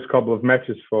the first couple of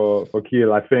matches for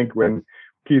Kiel. I think when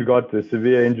Kiel got the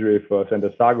severe injury for Sander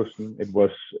Sargussen, it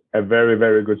was a very,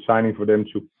 very good signing for them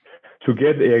to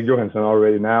get Erik Johansson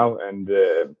already now. And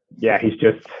he's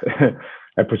just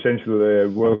a potential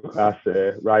world-class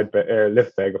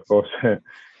left back, of course.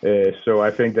 So I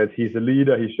think that he's a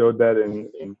leader. He showed that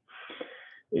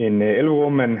in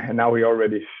Elverum, and now he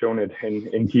already shown it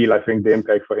in Kiel. I think the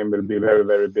impact for him will be very,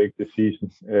 very big this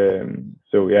season.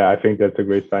 I think that's a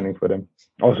great signing for them.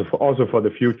 Also for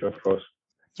the future, of course.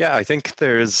 Yeah, I think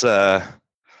there's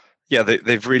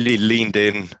they've really leaned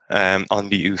in on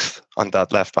the youth on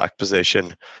that left back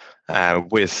position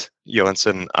with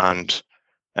Johansson and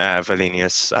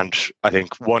Wallenius, and I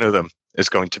think one of them is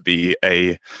going to be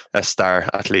a star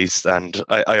at least. And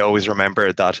I always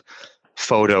remember that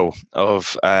photo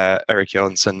of Erik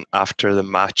Johansson after the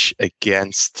match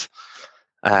against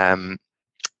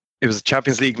it was a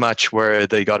Champions League match where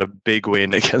they got a big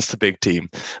win against a big team,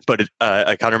 but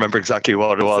I can't remember exactly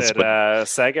what it was.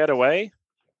 Szeged away?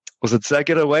 Was it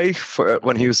Szeged away for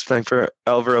when he was playing for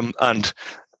Elverum? And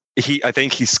I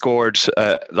think he scored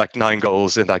like 9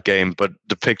 goals in that game, but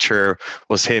the picture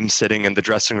was him sitting in the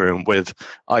dressing room with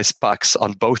ice packs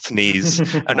on both knees,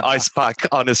 an ice pack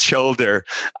on his shoulder,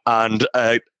 and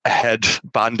a head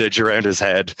bandage around his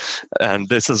head. And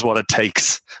this is what it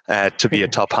takes to be a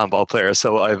top handball player.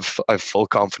 So I've full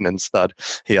confidence that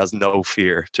he has no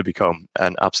fear to become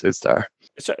an absolute star.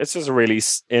 It's just a really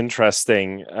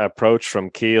interesting approach from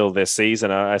Kiel this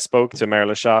season. I spoke to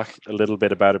Merle Schach a little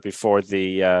bit about it before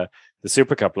the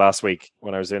Super Cup last week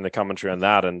when I was doing the commentary on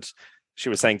that, and she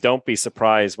was saying, don't be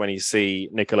surprised when you see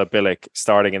Nikola Bilic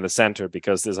starting in the centre,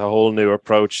 because there's a whole new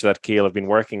approach that Kiel have been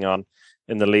working on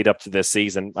in the lead up to this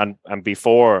season and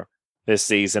before this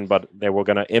season, but they were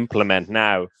going to implement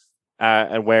now.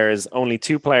 And whereas only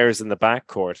 2 players in the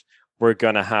backcourt were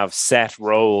going to have set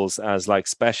roles as like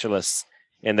specialists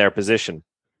in their position.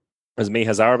 As Miha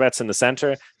Zarabets in the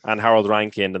centre and Harold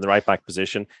Reinkind in the right back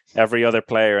position. Every other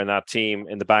player in that team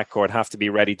in the backcourt have to be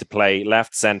ready to play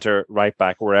left, centre, right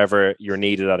back, wherever you're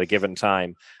needed at a given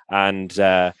time. And,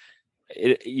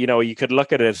 you could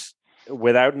look at it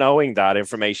without knowing that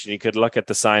information. You could look at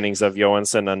the signings of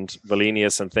Johansson and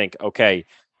Wallenius and think, okay,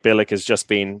 Bilic has just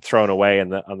been thrown away on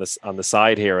the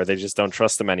side here, or they just don't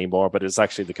trust him anymore. But it's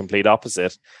actually the complete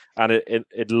opposite. And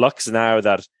it looks now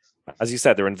that, as you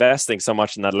said, they're investing so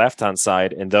much in that left-hand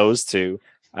side in those 2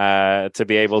 to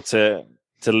be able to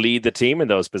lead the team in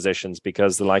those positions,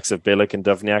 because the likes of Bilic and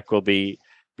Duvniak will be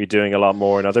doing a lot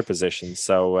more in other positions.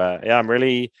 So,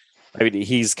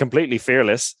 he's completely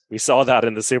fearless. We saw that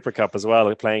in the Super Cup as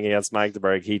well, playing against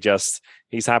Magdeburg.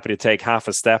 He's happy to take half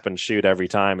a step and shoot every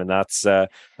time. And that's a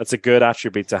good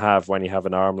attribute to have when you have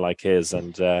an arm like his.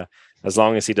 And as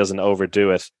long as he doesn't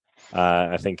overdo it,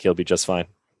 I think he'll be just fine.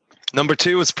 Number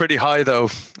 2 was pretty high, though,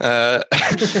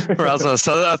 Rasmus.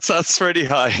 So that's pretty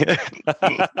high.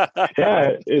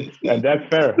 Yeah, and that's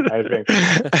fair, I think.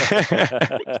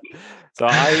 So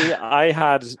I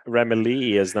had Remi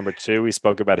Lee as number 2. We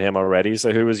spoke about him already.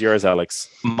 So who was yours, Alex?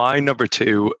 My number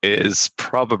 2 is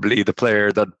probably the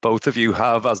player that both of you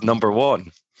have as number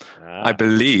 1. I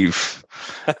believe,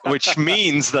 which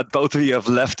means that both of you have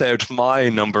left out my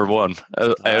number 1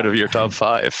 out of your top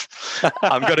 5.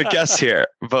 I'm going to guess here,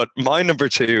 but my number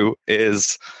 2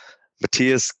 is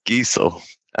Matthias Giesel,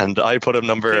 and I put him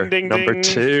number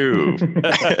 2.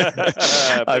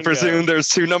 I presume there's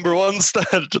 2 number 1s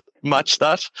that match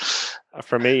that.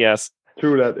 For me, yes.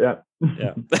 True that, yeah.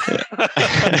 Yeah.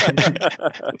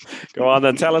 Go on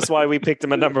then. Tell us why we picked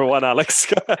him at number 1,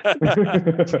 Alex.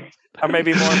 Or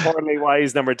maybe more importantly, why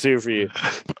he's number 2 for you.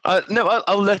 No,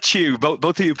 I'll let you.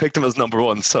 Both of you picked him as number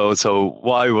 1. So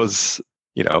why was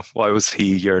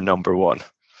he your number 1?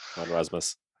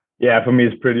 Rasmus. Yeah, for me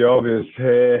it's pretty obvious.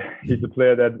 He's a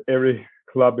player that every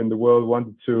club in the world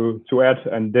wanted to add,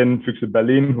 and then Füchse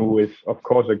Berlin, who is of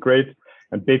course a great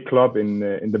and big club in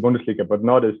the Bundesliga, but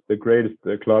not as the greatest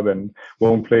club, and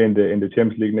won't play in the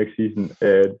Champions League next season.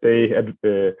 They had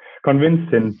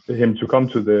convinced him to come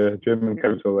to the German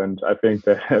capital, and I think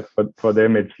that for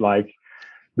them it's like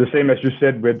the same as you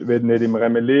said with Nedim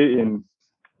Remi Lee in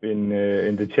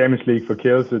the Champions League for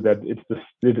Kielce, that it's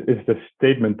the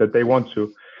statement that they want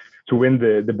to win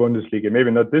the Bundesliga.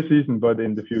 Maybe not this season, but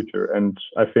in the future. And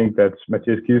I think that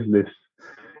Matthias Giesel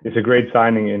is a great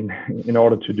signing in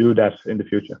order to do that in the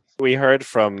future. We heard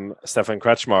from Stefan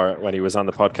Kretschmar when he was on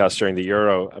the podcast during the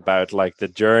Euro about like the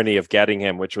journey of getting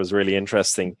him, which was really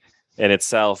interesting in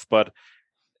itself. But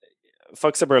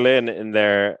Füchse Berlin, in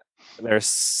their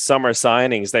summer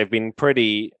signings, they've been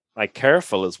pretty like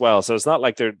careful as well. So it's not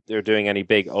like they're doing any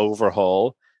big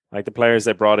overhaul. Like the players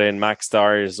they brought in, Max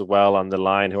Dyer as well on the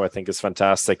line, who I think is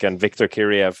fantastic, and Viktor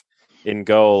Kiriev in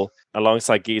goal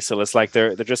alongside Giesel. It's like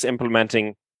they're just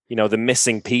implementing, the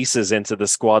missing pieces into the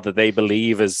squad that they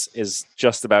believe is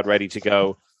just about ready to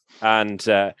go. And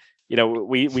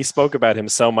we spoke about him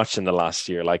so much in the last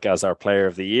year, like as our player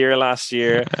of the year last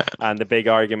year, and the big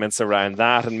arguments around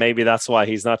that. And maybe that's why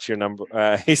he's not your number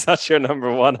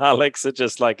 1, Alex. It's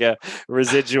just like a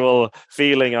residual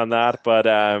feeling on that. But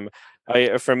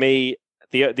for me,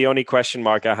 the only question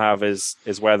mark I have is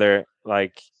whether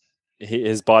like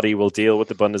his body will deal with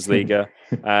the Bundesliga,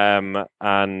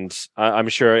 and I'm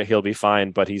sure he'll be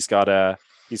fine. But he's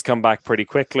come back pretty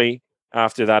quickly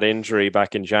after that injury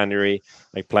back in January,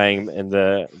 like playing in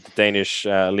the Danish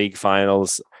league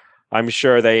finals. I'm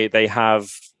sure they have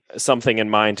something in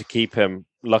mind to keep him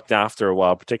looked after a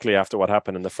while, particularly after what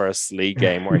happened in the first league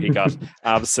game where he got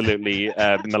absolutely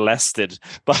molested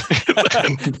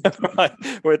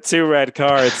with 2 red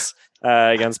cards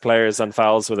against players on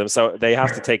fouls with him. So they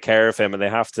have to take care of him, and they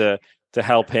have to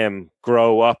help him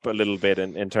grow up a little bit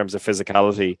in terms of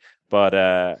physicality. But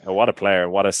what a player,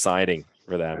 what a signing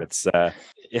for them.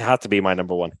 It had to be my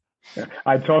number 1.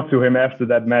 I talked to him after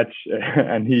that match,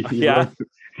 and he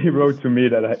wrote to me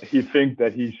that he thinks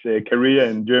that his career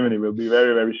in Germany will be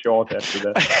very, very short after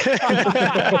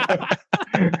that.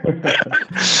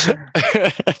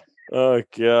 Oh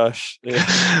gosh.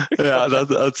 Yeah,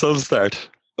 that's some start.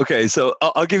 Okay, so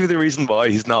I'll give you the reason why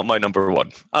he's not my number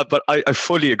 1. But I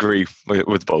fully agree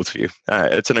with both of you.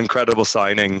 It's an incredible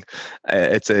signing.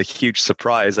 It's a huge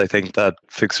surprise, I think, that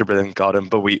Füchse Berlin got him.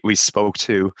 But we spoke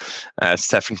to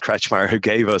Stefan Kretschmar, who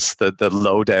gave us the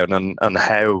lowdown on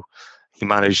how he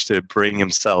managed to bring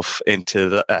himself into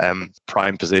the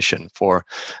prime position for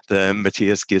the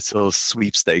Matthias Giesel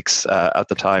sweepstakes at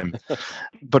the time.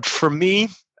 But for me,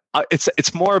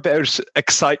 it's more about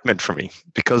excitement for me,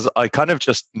 because I kind of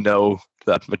just know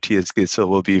that Matthias Giesel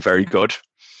will be very good,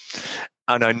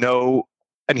 and I know,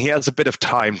 and he has a bit of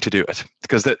time to do it,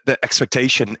 because the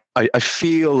expectation, I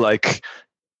feel like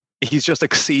he's just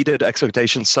exceeded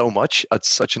expectations so much at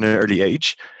such an early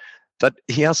age that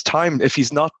he has time. If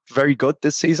he's not very good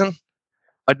this season,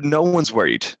 no one's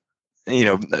worried.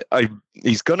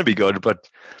 He's going to be good, but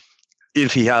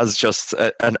if he has just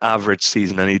an average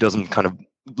season and he doesn't kind of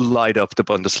light up the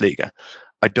Bundesliga,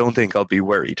 I don't think I'll be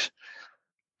worried.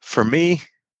 For me,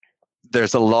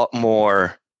 there's a lot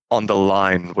more on the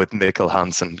line with Mikkel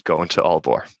Hansen going to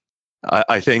Aalborg.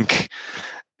 I think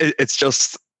it's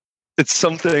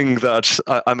something that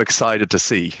I'm excited to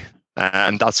see,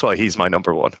 and that's why he's my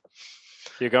number 1.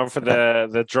 You're going for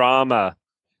the drama.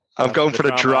 I'm going for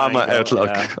the drama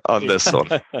outlook on this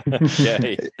one.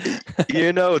 Okay.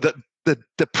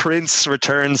 The prince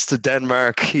returns to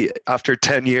Denmark after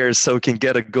 10 years so he can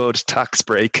get a good tax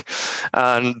break.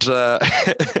 And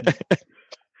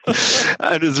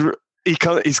and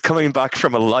he's coming back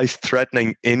from a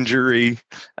life-threatening illness,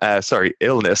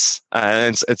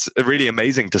 and it's really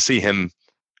amazing to see him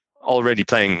already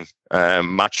playing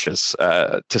matches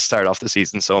to start off the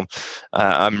season. So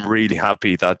I'm really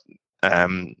happy that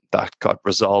that got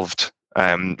resolved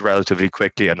relatively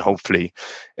quickly, and hopefully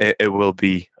it will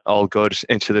be all good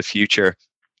into the future.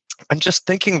 And just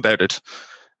thinking about it,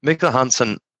 Mikkel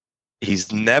Hansen,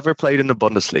 he's never played in the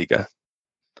Bundesliga,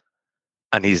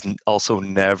 and he's also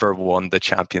never won the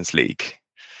Champions League.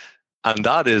 And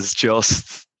that is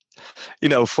just,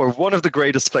 for one of the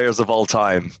greatest players of all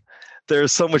time,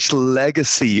 there's so much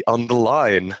legacy on the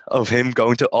line of him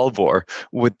going to Aalborg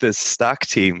with this stack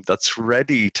team that's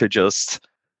ready to just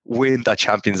win that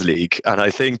Champions League. And I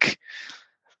think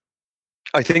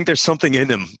there's something in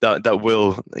him that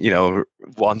will,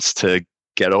 wants to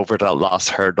get over that last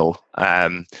hurdle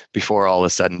before all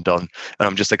is said and done. And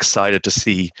I'm just excited to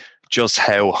see just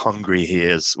how hungry he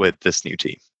is with this new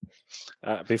team.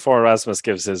 Before Rasmus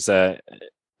gives his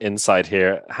insight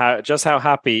here, how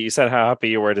happy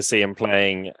you were to see him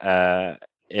playing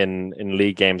in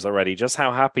league games already. Just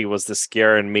how happy was the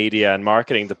Skjern media and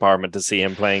marketing department to see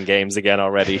him playing games again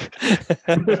already?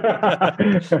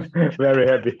 Very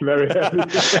happy.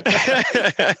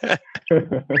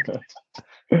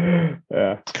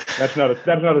 Yeah, that's not a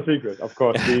secret. Of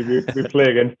course, we play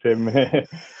against him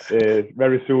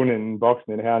very soon in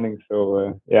Boxen in Herning.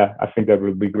 So I think that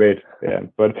will be great. Yeah,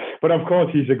 but of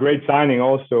course he's a great signing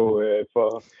also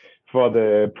for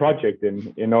the project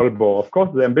in Aalborg. Of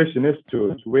course, the ambition is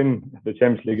to win the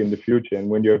Champions League in the future, and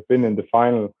when you have been in the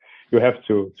final, you have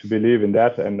to believe in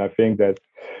that. And I think that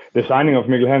the signing of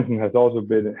Mikkel Hansen has also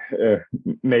been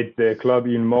made the club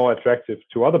even more attractive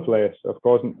to other players. Of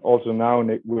course, also now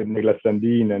with Niklas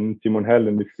Sandin and Simon Hall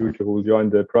in the future who will join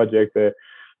the project.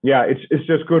 It's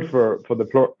just good for the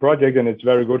project, and it's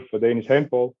very good for Danish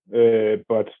handball.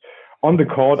 But on the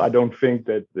court, I don't think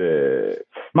that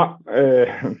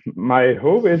my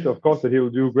hope is, of course, that he will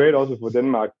do great also for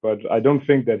Denmark. But I don't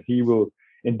think that he will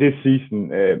in this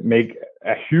season make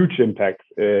a huge impact.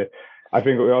 I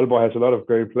think Aalborg has a lot of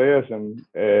great players, and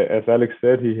as Alex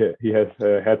said, he has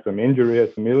had some injury,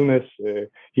 has some illness.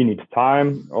 He needs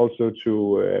time also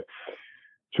to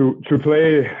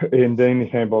play in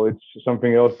Danish handball. It's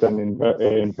something else than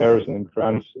in Paris and in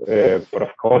France. But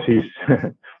of course, he's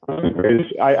the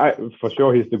greatest. For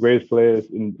sure he's the greatest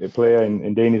player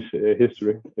in Danish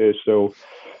history. So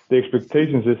the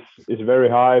expectations is very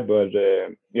high, but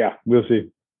we'll see.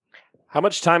 How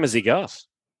much time has he got?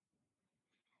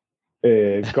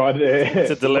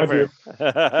 To deliver.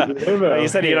 You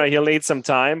said he'll need some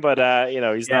time, but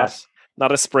he's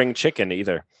not a spring chicken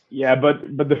either. Yeah, but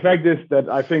the fact is that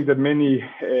I think that many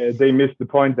they missed the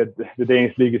point that the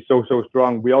Danish league is so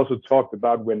strong. We also talked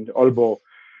about when Aalborg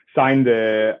signed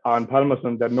Arne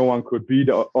Palmerson that no one could beat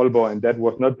Aalborg, and that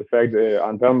was not the fact.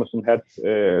 Arne Palmerson had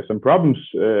some problems,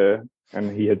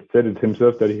 and he had said it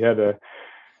himself that he had a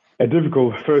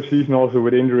difficult first season also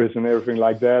with injuries and everything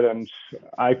like that. And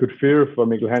I could fear for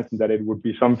Mikkel Hansen that it would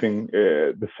be something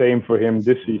the same for him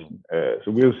this season. So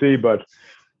we'll see. But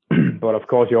of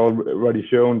course, he already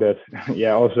shown that,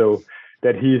 also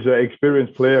that he's an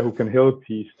experienced player who can help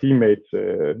his teammates.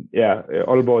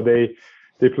 Aalborg,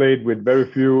 they played with very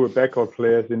few backcourt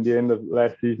players in the end of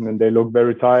last season, and they look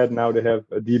very tired. Now they have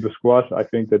a deeper squad. I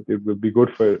think that it will be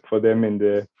good for them in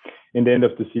the end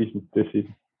of the season this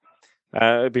season.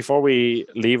 Before we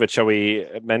leave it, shall we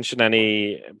mention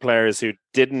any players who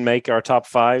didn't make our top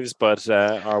fives but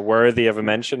are worthy of a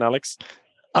mention, Alex?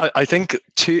 I think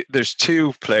there's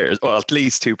two players, or at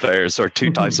least two players, or two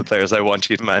types of players I want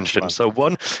you to mention. So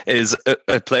one is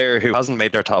a player who hasn't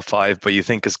made their top five, but you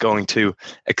think is going to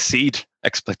exceed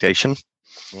expectation.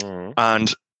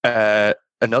 And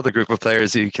another group of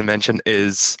players you can mention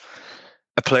is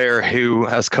a player who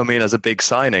has come in as a big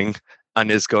signing and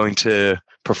is going to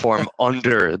perform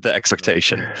under the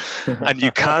expectation. And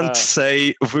you can't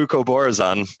say Vuko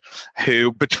Borazan,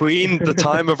 who between the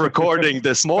time of recording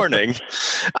this morning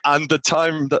and the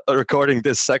time that recording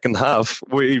this second half,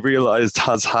 we realized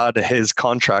has had his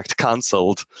contract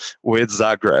cancelled with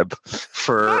Zagreb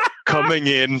for coming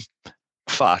in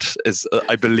fat. Is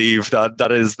I believe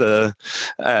that is the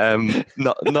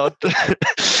not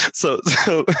so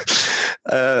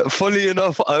funny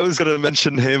enough, I was going to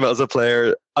mention him as a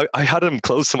player. I had him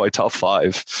close to my top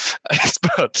five,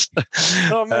 but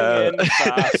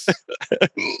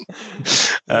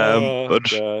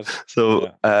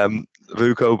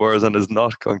Vuko Borazan is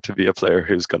not going to be a player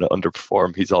who's going to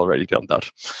underperform. He's already done that.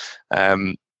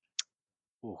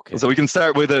 Okay. So we can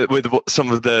start with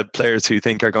some of the players who you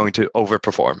think are going to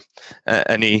overperform.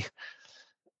 Any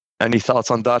Any thoughts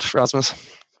on that, Rasmus?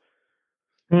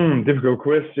 Difficult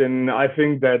question. I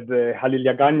think that Halil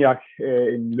Yaganyak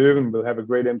in Leuven will have a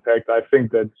great impact. I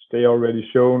think that they already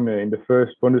shown in the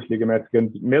first Bundesliga match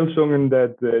against Melsungen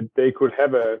that they could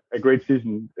have a great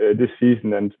season this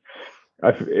season, and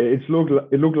it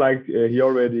looked like he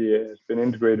already has been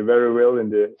integrated very well in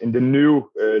the new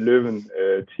Leuven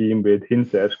team with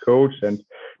Hinze as coach, and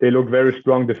they look very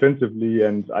strong defensively.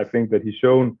 And I think that he's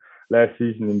shown last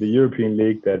season in the European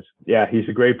League that he's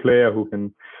a great player who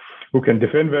can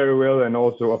defend very well and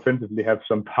also offensively have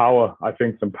some power. I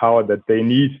think some power that they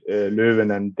need,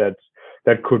 Leuven, and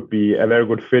that could be a very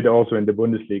good fit also in the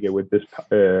Bundesliga with this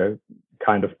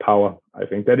kind of power. I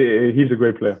think that he's a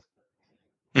great player.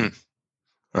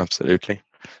 Absolutely.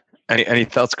 Any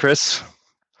thoughts, Chris?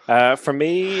 For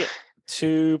me,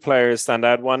 two players stand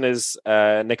out. One is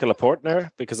Nicola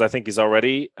Portner, because I think he's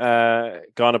already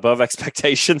gone above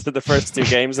expectations in the first two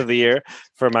games of the year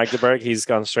for Magdeburg. He's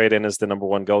gone straight in as the number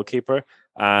one goalkeeper,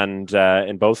 and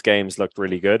in both games looked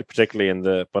really good, particularly in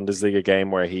the Bundesliga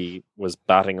game where he was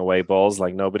batting away balls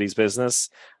like nobody's business.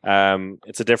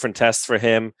 It's a different test for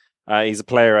him. He's a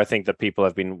player I think that people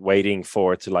have been waiting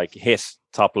for to like hit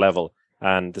top level,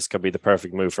 and this could be the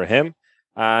perfect move for him.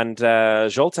 And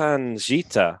Zoltan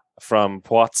Zita from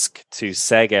Płock to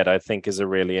Szeged, I think, is a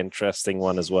really interesting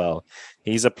one as well.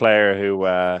 He's a player who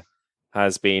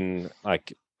has been,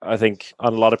 like, I think,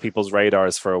 on a lot of people's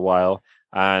radars for a while,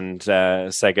 and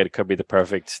Szeged could be the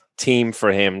perfect team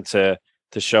for him to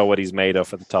show what he's made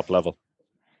of at the top level.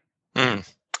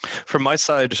 From my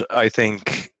side, I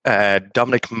think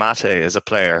Dominic Mate is a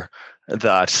player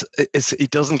that he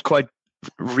doesn't quite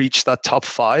reach that top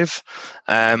five,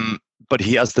 but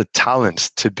he has the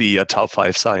talent to be a top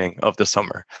five signing of the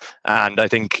summer. And I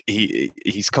think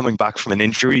he's coming back from an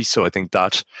injury, so I think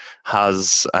that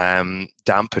has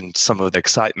dampened some of the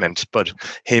excitement. But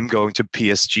him going to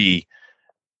PSG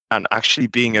and actually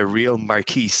being a real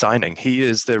marquee signing, he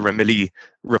is the Remili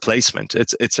replacement.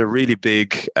 It's a really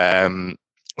big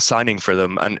signing for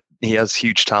them, and he has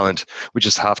huge talent. We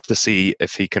just have to see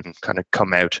if he can kind of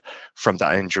come out from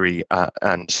that injury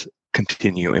and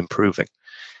continue improving.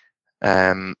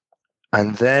 And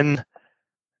then,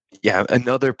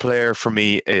 another player for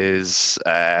me is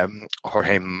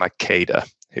Jorge Maqueda,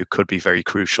 who could be very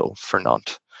crucial for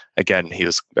Nantes. Again, he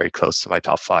was very close to my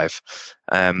top five.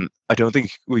 I don't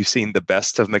think we've seen the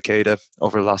best of Maqueda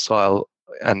over the last while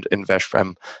and in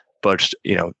Veszprém, but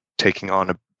taking on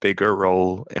a bigger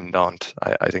role in Nantes,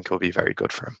 I think will be very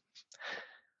good for him.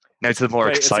 Now to the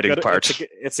more exciting part.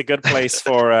 It's a good place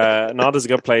for Nantes is a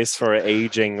good place for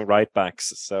aging right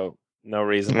backs. So no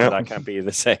reason why that can't be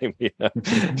the same.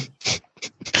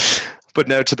 But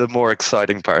now to the more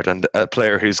exciting part, and a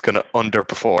player who's going to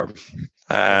underperform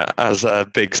as a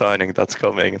big signing that's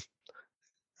coming.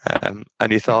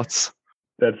 Any thoughts?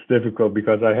 That's difficult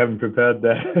because I haven't prepared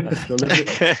that. So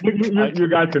you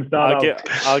guys can start.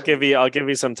 I'll give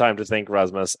you some time to think,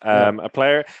 Rasmus. A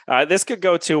player. This could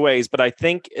go two ways, but I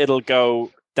think it'll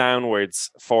go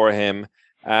downwards for him.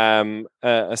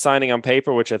 A signing on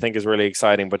paper, which I think is really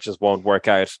exciting, but just won't work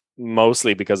out,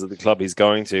 mostly because of the club he's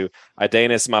going to.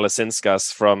 Denis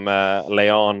Malasinskas from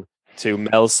Leon to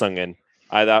Melsungen.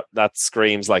 That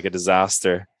screams like a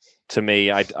disaster to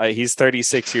me. He's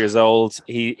 36 years old.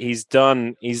 He's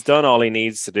done all he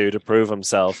needs to do to prove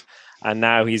himself, and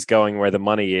now he's going where the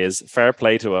money is. Fair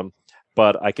play to him,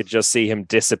 but I could just see him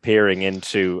disappearing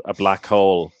into a black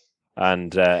hole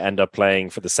and end up playing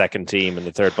for the second team in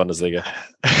the third Bundesliga.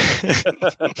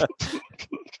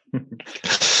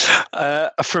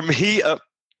 For me,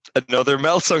 another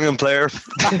Melsungen player.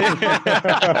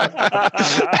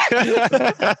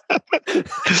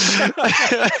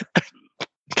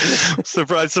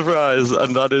 Surprise, surprise.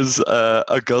 And that is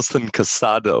Agustin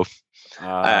Casado,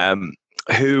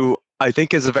 who I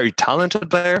think is a very talented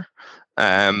player.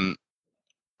 And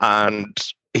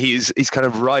he's kind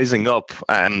of rising up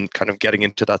and kind of getting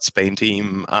into that Spain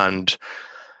team. But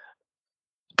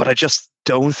I just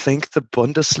don't think the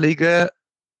Bundesliga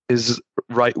is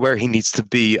right where he needs to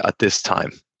be at this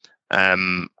time.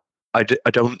 Not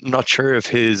sure if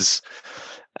his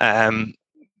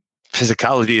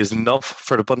physicality is enough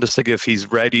for the Bundesliga, if he's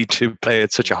ready to play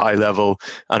at such a high level,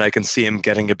 and I can see him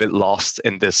getting a bit lost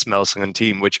in this Melsungen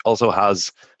team, which also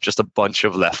has just a bunch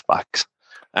of left backs.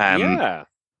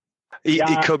 He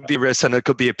could be a risk, and it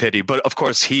could be a pity, but of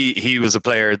course he was a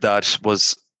player that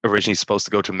was originally supposed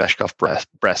to go to Meshkov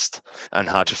Brest and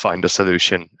had to find a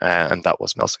solution, and that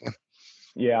was Melsungen.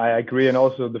 Yeah, I agree, and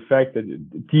also the fact that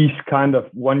these kind of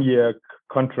 1 year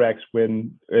contracts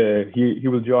when he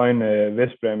will join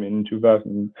Veszprém in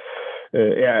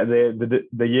the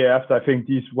year after, I think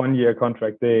these 1-year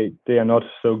contract, they are not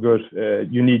so good.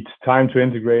 You need time to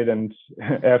integrate, and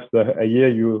after a year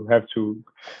you have to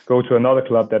go to another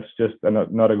club that's just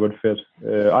not a good fit.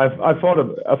 I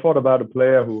thought about a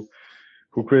player who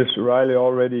Chris Riley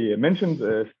already mentioned,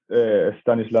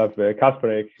 Stanislav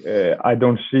Kasparek. I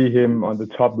don't see him on the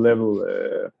top level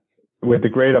with the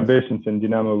great ambitions in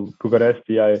Dynamo Bucharest.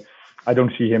 I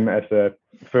don't see him as a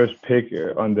first pick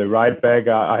on the right back.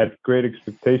 I had great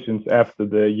expectations after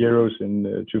the Euros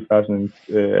in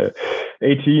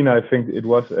 2018, I think it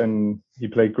was, and he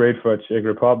played great for Czech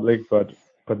Republic. But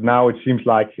now it seems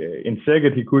like in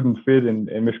Szeged he couldn't fit in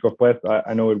Miskolc Brest.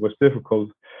 I know it was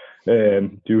difficult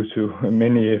due to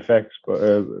many factors,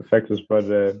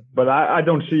 but I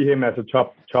don't see him as a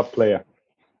top player.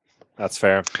 That's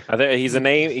fair. I think he's a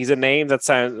name that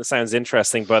sounds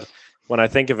interesting, but when I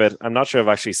think of it, I'm not sure I've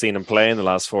actually seen him play in the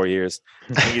last 4 years.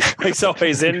 He's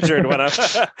always injured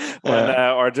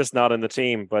or just not in the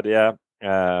team. But yeah,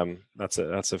 that's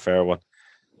a fair one.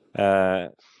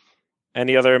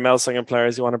 Any other Melsungen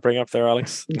players you want to bring up there,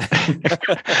 Alex?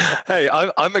 Hey,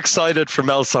 I'm excited for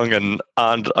Melsungen,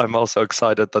 and I'm also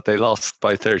excited that they lost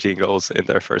by 13 goals in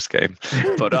their first game.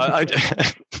 But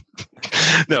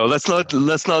no, let's not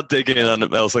dig in on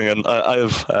Melsungen. We'll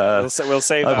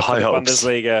save that for the hopes.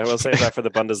 Bundesliga. We'll save that for the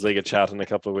Bundesliga chat in a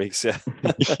couple of weeks. Yeah,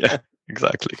 yeah,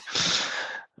 exactly.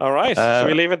 All right, should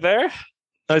we leave it there?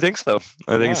 I think so.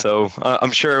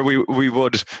 I'm sure we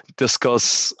would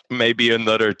discuss maybe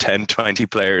another 10, 20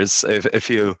 players if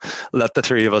you let the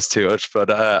three of us to it. But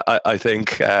I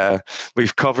think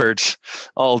we've covered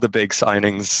all the big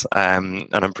signings, and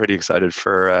I'm pretty excited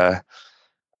for a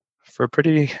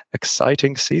pretty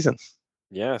exciting season.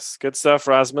 Yes, good stuff,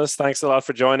 Rasmus. Thanks a lot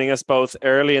for joining us both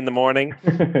early in the morning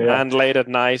and late at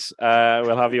night.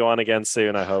 We'll have you on again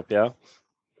soon, I hope. Yeah.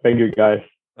 Thank you, guys.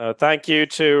 Thank you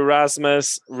to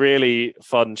Rasmus. Really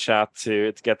fun chat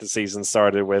to get the season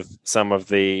started with some of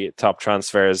the top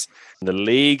transfers. The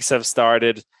leagues have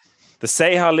started. The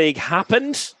Seha League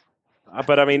happened,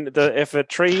 but I mean, if a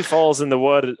tree falls in the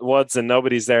woods and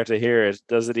nobody's there to hear it,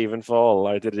 does it even fall,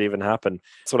 or did it even happen?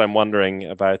 That's what I'm wondering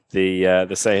about the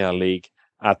Seha League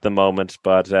at the moment.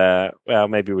 But well,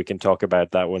 maybe we can talk about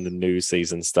that when the new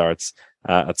season starts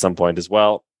at some point as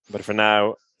well. But for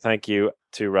now, thank you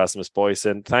to Rasmus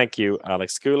Boysen. Thank you,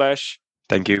 Alex Kulesh.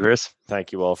 Thank you, Chris.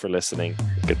 Thank you all for listening.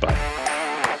 Goodbye.